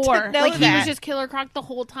wanted before. to know Like, he that. was just Killer Croc the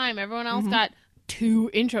whole time. Everyone else got 2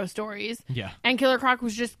 intro stories. Yeah. And Killer Croc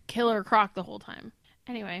was just Killer Croc the whole time.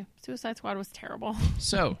 Anyway, Suicide Squad was terrible.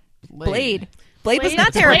 So, Blade was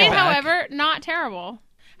not terrible. Blade, however, not terrible.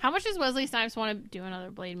 How much does Wesley Snipes want to do another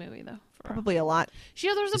Blade movie, though? Probably a lot. She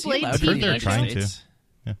know there's Is a he Blade allowed to heard in they're the TV trying show. to. States?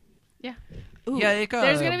 Yeah. Ooh. Yeah, it got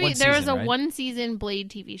There was one a season, right? 1-season Blade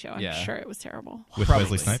TV show. I'm Yeah. sure it was terrible. With Probably.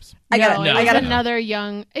 Wesley Snipes. I got no, no. it I was got another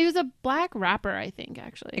young. It was a black rapper, I think.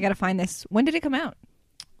 Actually, I got to find this. When did it come out?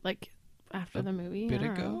 like after the movie. bit I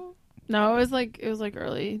don't ago? know. No, it was like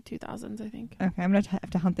early 2000s, I think. Okay, I'm gonna have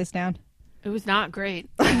to hunt this down. It was not great.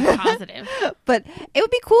 Positive. But it would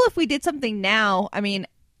be cool if we did something now. I mean,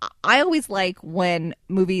 I always like when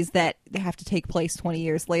movies that they have to take place 20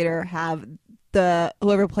 years later have the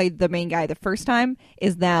whoever played the main guy the first time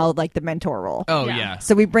is now like the mentor role. Oh, Yeah. yeah.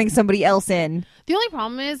 So we bring somebody else in. The only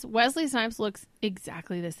problem is Wesley Snipes looks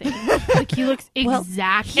exactly the same. Like he looks Well,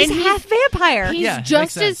 exact. He's and half vampire. He's Yeah, makes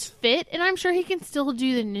just sense. as fit, and I'm sure he can still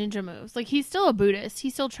do the ninja moves. Like he's still a Buddhist. He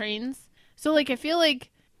still trains. So like I feel like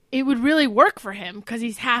it would really work for him because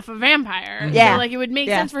he's half a vampire. Yeah. So, like it would make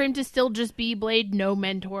Yeah. sense for him to still just be Blade, no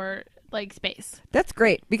mentor like space. That's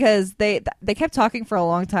great because they kept talking for a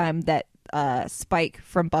long time that Spike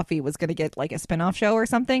from Buffy was going to get like a spin-off show or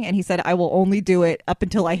something, and he said I will only do it up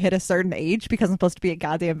until I hit a certain age because I'm supposed to be a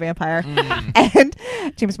goddamn vampire. And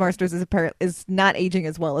James Marsters is not aging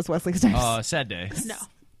as well as Wesley Snipes. Sad day.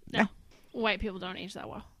 No. White people don't age that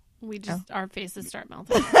well. We just our faces start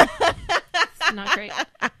melting. It's not great.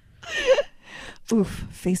 Oof,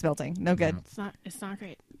 face melting, no good. It's not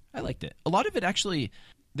great. I liked it. A lot of it actually,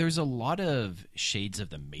 there's a lot of shades of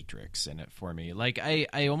the Matrix in it for me. Like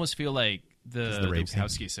I almost feel like the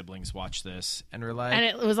Wachowski siblings watched this and were like, and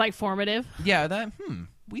it was like formative. Yeah,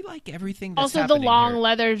 we like everything that's also the long here.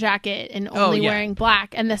 Leather jacket and only wearing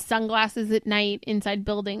black and the sunglasses at night inside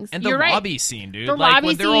buildings. And you're the right. lobby scene, dude. The like,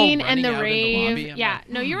 lobby scene and the rave. Like,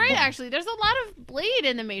 no, you're right, actually. There's a lot of Blade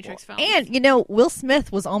in the Matrix films. And, Will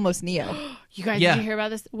Smith was almost Neo. You guys did you hear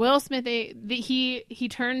about this? Will Smith, he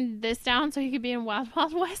turned this down so he could be in Wild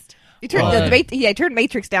Wild West. He turned turned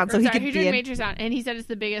Matrix down so he could be in... Matrix down, and he said it's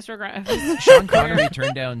the biggest regret of his Sean Connery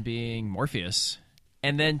turned down being Morpheus,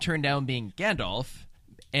 and then turned down being Gandalf,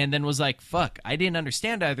 and then was like, fuck, I didn't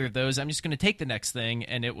understand either of those. I'm just going to take the next thing,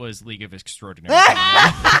 and it was League of Extraordinary Gentlemen.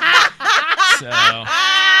 So,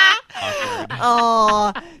 awkward.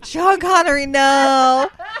 Oh, Sean Connery, no.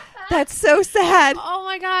 That's so sad. Oh,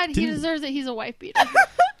 my God. He deserves it. He's a wife beater.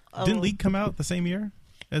 Didn't League come out the same year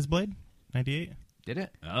as Blade? 98? Did it?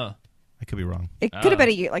 Oh. I could be wrong. It could have been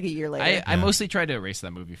a year later. I mostly tried to erase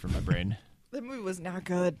that movie from my brain. The movie was not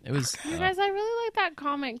good. It was. You guys, I really like that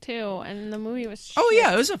comic too, and the movie was. Shit. Oh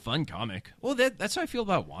yeah, it was a fun comic. Well, that's how I feel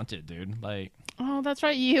about Wanted, dude. Like. Oh, that's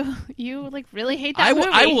right. You like really hate that movie.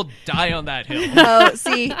 I will die on that hill. Oh,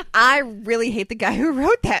 see, I really hate the guy who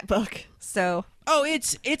wrote that book. So. Oh,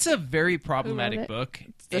 it's a very problematic book.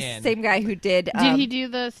 It's the same guy who did. Did he do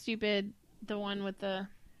the one with that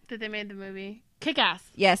they made the movie? Kick-Ass.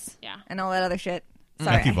 Yes. Yeah. And all that other shit.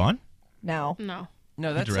 Sorry. Matthew Vaughn? No. No,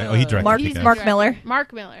 that's he directed Mark Miller.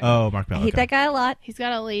 Mark Miller. Oh, Mark Miller. I hate that guy a lot. He's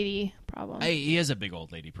got a lady problem. He has a big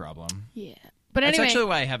old lady problem. Yeah. But anyway. That's actually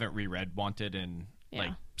why I haven't reread Wanted in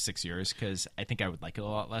like 6 years, because I think I would like it a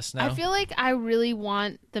lot less now. I feel like I really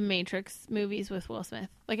want the Matrix movies with Will Smith.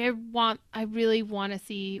 Like I really want to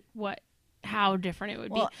see how different it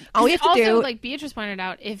would be. All we have to do, like Beatrice pointed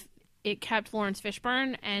out, if it kept Lawrence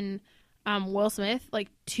Fishburne and Will Smith, like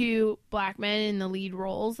two black men in the lead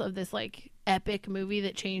roles of this like epic movie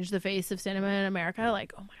that changed the face of cinema in America,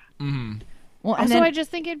 like, oh my God. Mm-hmm. Well, also, I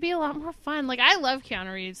just think it'd be a lot more fun. Like, I love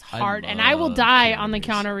Keanu Reeves hard, and I will die on the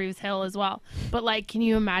Keanu Reeves hill as well. But, like, can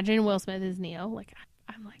you imagine Will Smith as Neo? Like,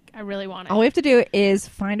 I really want it. All we have to do is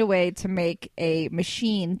find a way to make a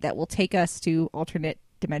machine that will take us to alternate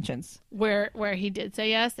dimensions. Where he did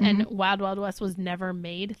say yes, and Wild Wild West was never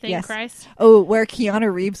made, thank Christ. Oh, where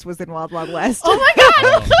Keanu Reeves was in Wild Wild West. Oh, my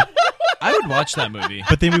God! I would watch that movie.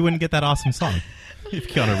 But then we wouldn't get that awesome song. If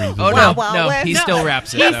Keanu Reeves no, he still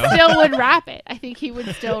raps it. He still would rap it. I think he would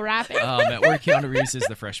still rap it. Or Keanu Reeves is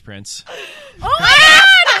the Fresh Prince. Oh my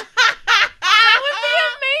God! That would be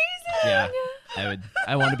amazing. Yeah,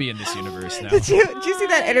 I want to be in this universe now. Did you see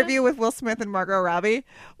that interview with Will Smith and Margot Robbie?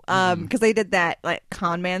 Because they did that like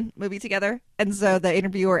Con Man movie together, and so the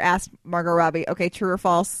interviewer asked Margot Robbie, "Okay, true or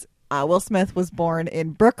false? Will Smith was born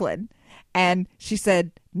in Brooklyn," and she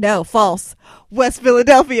said, "No, false. West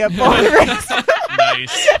Philadelphia, born and raised."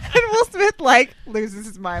 Nice. And Will Smith loses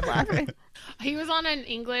his mind laughing. He was on an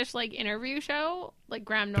English interview show, like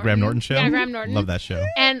Graham Norton. The Graham Norton show? Yeah, Graham Norton. Love that show.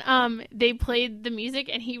 And they played the music,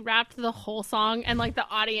 and he rapped the whole song, and the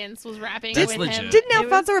audience was rapping with legit. him. Didn't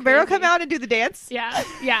Alfonso Ribeiro come out and do the dance? Yeah,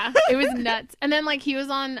 it was nuts. And then he was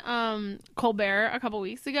on Colbert a couple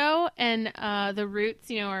weeks ago, and the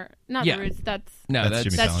Roots, or not the Roots. That's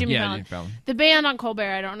Jimmy Fallon. The band on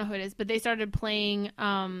Colbert, I don't know who it is, but they started playing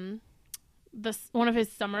one of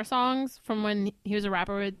his summer songs from when he was a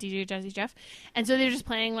rapper with DJ Jazzy Jeff, and so they're just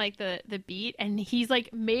playing the beat, and he's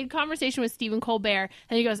made conversation with Stephen Colbert,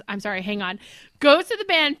 and he goes, "I'm sorry, hang on," goes to the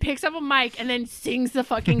band, picks up a mic, and then sings the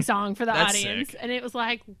fucking song for the audience. Sick. And it was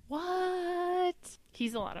what?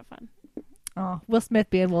 He's a lot of fun. Oh, Will Smith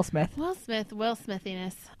being Will Smith. Will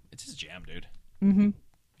Smithiness. It's his jam, dude. Mm-hmm.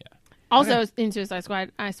 Yeah. Also, in Suicide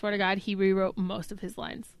Squad, I swear to God, he rewrote most of his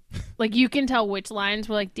lines. You can tell which lines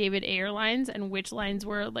were David Ayer lines and which lines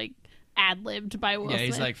were ad-libbed by Will Smith. Yeah,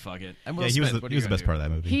 he's like, fuck it. He was the best part of that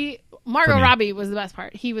movie. Margot Robbie was the best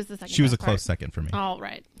part. He was the second. She was a close second for me. All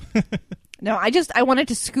right. No, I wanted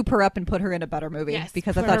to scoop her up and put her in a better movie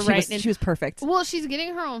because I thought she was perfect. Well, she's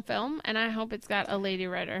getting her own film, and I hope it's got a lady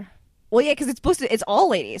writer. Well, yeah, because it's all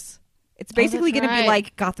ladies. It's basically going to be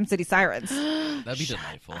like Gotham City Sirens. That'd be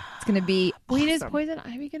delightful. It's going to be awesome. Wait, is Poison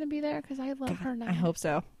Ivy going to be there? Because I love her now. I hope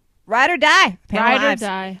so. Ride or die. Ride or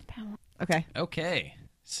die. Okay.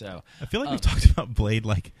 So I feel like we've talked about Blade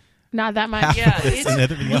not that much. Yeah, and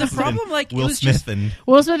everything else the problem Will Smith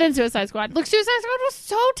and Suicide Squad. Look, Suicide Squad was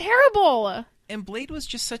so terrible. And Blade was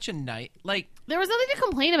just such a night. Like, there was nothing to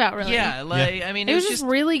complain about, really. Yeah, like I mean, it was just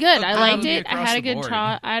really good. I liked it. I had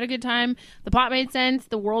a good time. The plot made sense.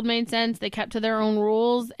 The world made sense. They kept to their own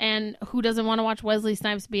rules. And who doesn't want to watch Wesley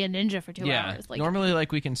Snipes be a ninja for 2 hours? Like, normally,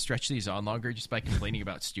 like, we can stretch these on longer just by complaining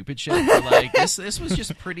about stupid shit. But, like, this was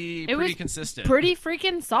just pretty consistent, pretty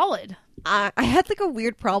freaking solid. I had like a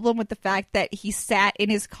weird problem with the fact that he sat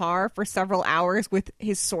in his car for several hours with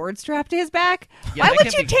his sword strapped to his back. Why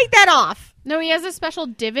would you take that off? No, he has a special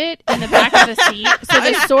divot in the back of the seat, so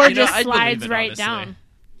the sword just slides right down.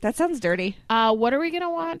 That sounds dirty. What are we going to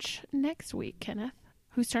watch next week, Kenneth?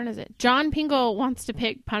 Whose turn is it? John Pingle wants to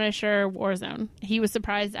pick Punisher Warzone. He was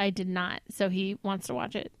surprised I did not, so he wants to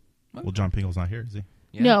watch it. Well, John Pingle's not here, is he?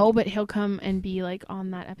 Yeah. No, but he'll come and be like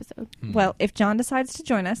on that episode. Well, if John decides to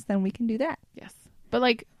join us, then we can do that. Yes. But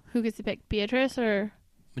like, who gets to pick? Beatrice or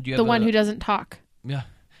the one who doesn't talk? Yeah.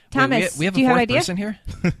 Thomas, we have do a you have fourth an idea? person here?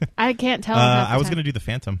 I can't tell. I was going to do the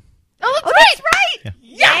Phantom. Oh, that's right!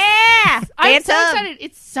 Yeah! Yeah! I'm so excited.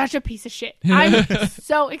 It's such a piece of shit. I'm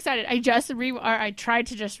so excited. I tried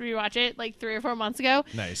to just rewatch it like 3 or 4 months ago.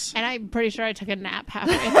 Nice. And I'm pretty sure I took a nap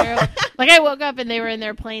halfway through. Like, I woke up and they were in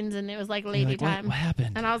their planes and it was like lady time. What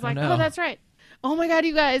happened? And I was like, oh, that's right. Oh my God,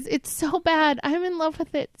 you guys, it's so bad. I'm in love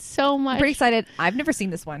with it so much. I'm pretty excited. I've never seen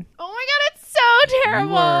this one. Oh my God, it's so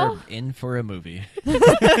terrible. You are in for a movie.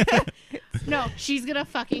 No, she's gonna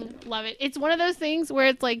fucking love it. It's one of those things where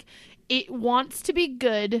it's like, it wants to be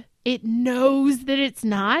good. It knows that it's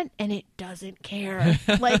not, and it doesn't care.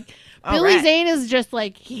 Like, Billy Zane is just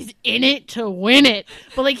like, he's in it to win it.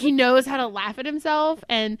 But like, he knows how to laugh at himself.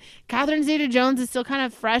 And Catherine Zeta-Jones is still kind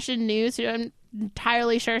of fresh and new, so I'm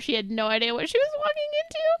entirely sure she had no idea what she was walking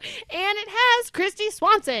into. And it has Christy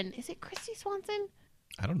Swanson. Is it Christy Swanson?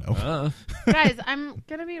 I don't know. Guys, I'm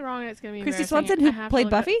gonna be wrong. It's gonna be Christy Swanson, who played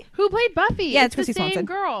Buffy? Who played Buffy? Yeah, it's Christy the same Swanson.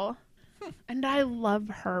 Girl. And I love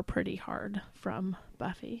her pretty hard from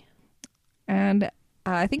Buffy. And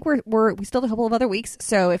I think we still have a couple of other weeks.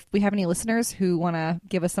 So if we have any listeners who want to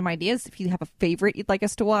give us some ideas, if you have a favorite you'd like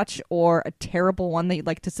us to watch or a terrible one that you'd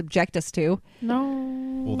like to subject us to.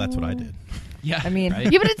 No. Well, that's what I did. Yeah, I mean,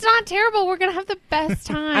 right? Yeah, but it's not terrible. We're gonna have the best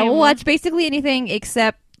time. I will watch basically anything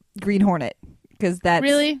except Green Hornet because that's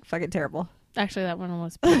really fucking terrible. Actually, that one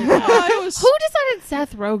was pretty bad. Who decided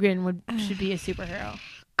Seth Rogen should be a superhero?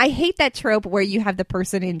 I hate that trope where you have the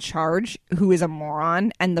person in charge who is a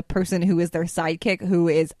moron and the person who is their sidekick who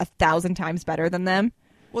is 1,000 times better than them.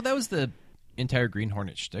 Well, that was the entire Green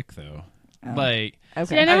Hornet shtick, though. Oh. Like, okay.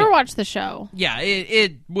 See, I never watched the show. Yeah,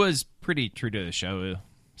 it was pretty true to the show.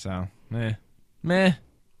 So, meh.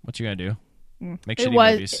 What you gonna do? Make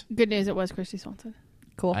shitty movies. Good news. It was Christy Swanson.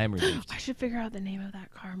 Cool. I am relieved. I should figure out the name of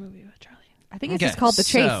that car movie with Charlie. I think it's just called The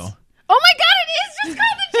Chase. Oh my God, it is just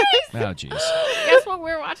called The Chase. Oh, jeez. Guess what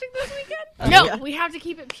we're watching this weekend? No, we have to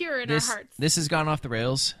keep it pure in our hearts. This has gone off the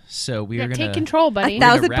rails, so we are going to take control, buddy.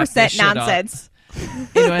 1,000% nonsense.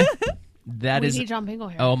 Anyway, that is need John Pingle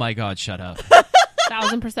here. Oh my God, shut up.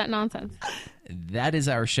 1,000% nonsense. That is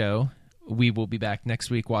our show. We will be back next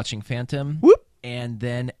week watching Phantom. Whoop. And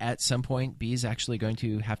then at some point, B is actually going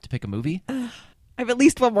to have to pick a movie. I have at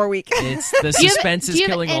least one more week. It's the suspense is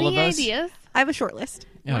killing all of us. Ideas? I have a short list.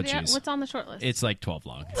 Oh, jeez. What's on the short list? It's like 12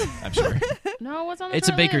 long, I'm sure. No, what's on the It's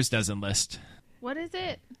short a baker's list? dozen list. What is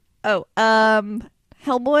it? Oh,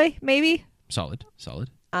 Hellboy, maybe? Solid. It's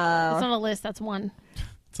on a list. That's one.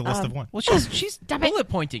 It's a list of one. Well, she's bullet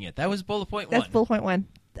pointing it. That was bullet point one. That's bullet point one.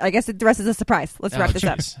 I guess the rest is a surprise. Let's wrap this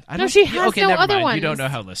up. No, she has okay, no never other mind. ones. You don't know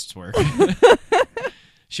how lists work.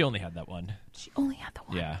 She only had that one. She only had the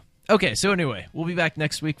one. Yeah. Okay, so anyway, we'll be back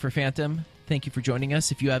next week for Phantom. Thank you for joining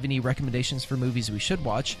us. If you have any recommendations for movies we should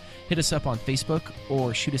watch, hit us up on Facebook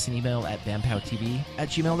or shoot us an email at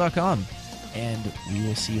bampowtv@gmail.com. And we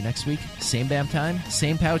will see you next week. Same BAM time,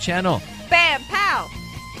 same POW channel. Bam, pow!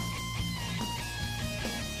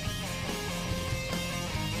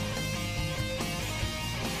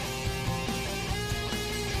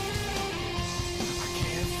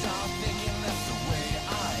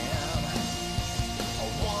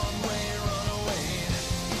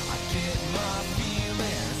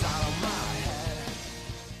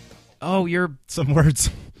 Oh, you're some words.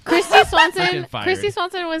 Christy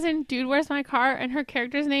Swanson was in Dude, Where's My Car? And her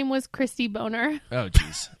character's name was Christy Boner. Oh,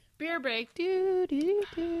 jeez. Beer break.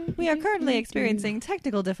 We are currently experiencing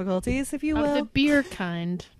technical difficulties, if you will. Of the beer kind.